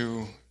choose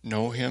to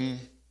know Him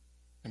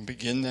and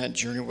begin that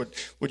journey?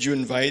 Would you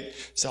invite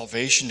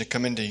salvation to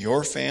come into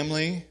your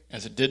family,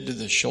 as it did to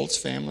the Schultz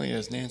family,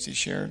 as Nancy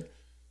shared?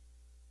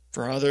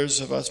 For others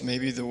of us,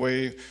 maybe the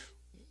way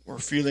we're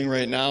feeling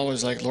right now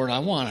is like, Lord, I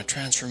want a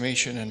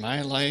transformation in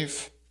my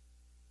life.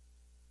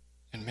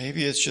 And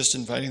maybe it's just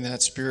inviting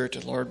that Spirit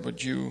to, Lord,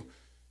 would you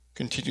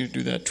continue to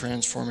do that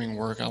transforming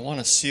work? I want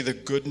to see the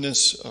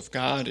goodness of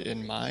God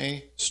in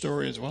my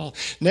story as well.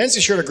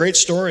 Nancy shared a great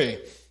story.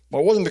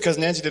 Well, it wasn't because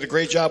Nancy did a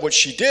great job what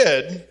she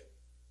did,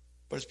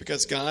 but it's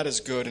because God is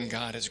good and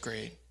God is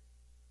great.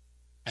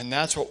 And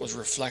that's what was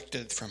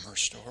reflected from her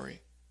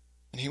story.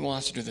 And He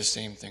wants to do the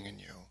same thing in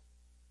you.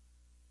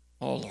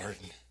 Oh, Lord,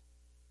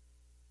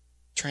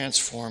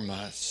 transform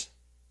us.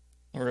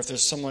 Lord, if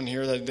there's someone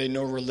here that they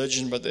know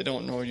religion but they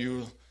don't know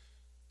you,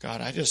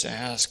 God, I just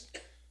ask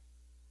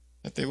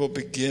that they will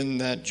begin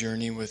that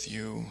journey with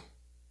you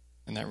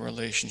and that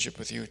relationship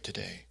with you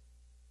today.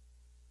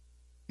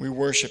 We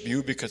worship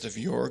you because of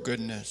your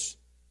goodness.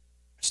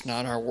 It's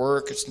not our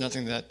work. It's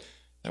nothing that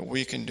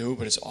we can do,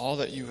 but it's all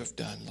that you have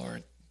done,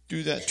 Lord.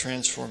 Do that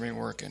transforming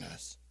work in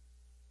us.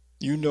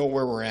 You know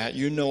where we're at.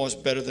 You know us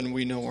better than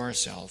we know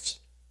ourselves.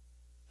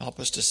 Help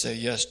us to say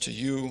yes to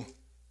you,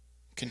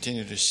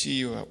 continue to see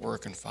you at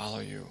work and follow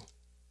you.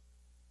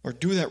 Or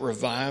do that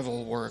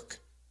revival work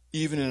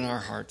even in our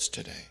hearts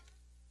today.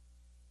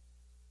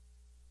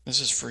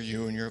 This is for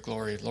you and your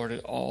glory. Lord,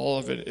 all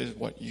of it is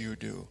what you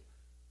do.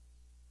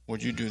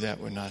 Would you do that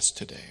with us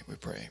today, we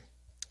pray.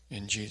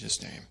 In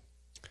Jesus' name,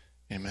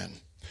 amen.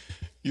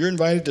 You're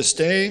invited to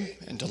stay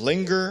and to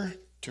linger,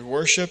 to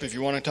worship. If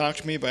you want to talk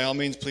to me, by all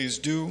means, please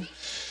do.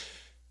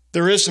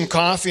 There is some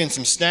coffee and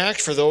some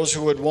snacks for those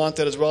who would want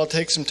that as well.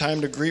 Take some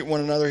time to greet one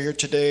another here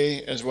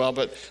today as well.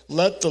 But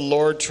let the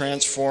Lord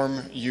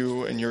transform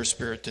you and your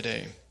spirit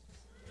today.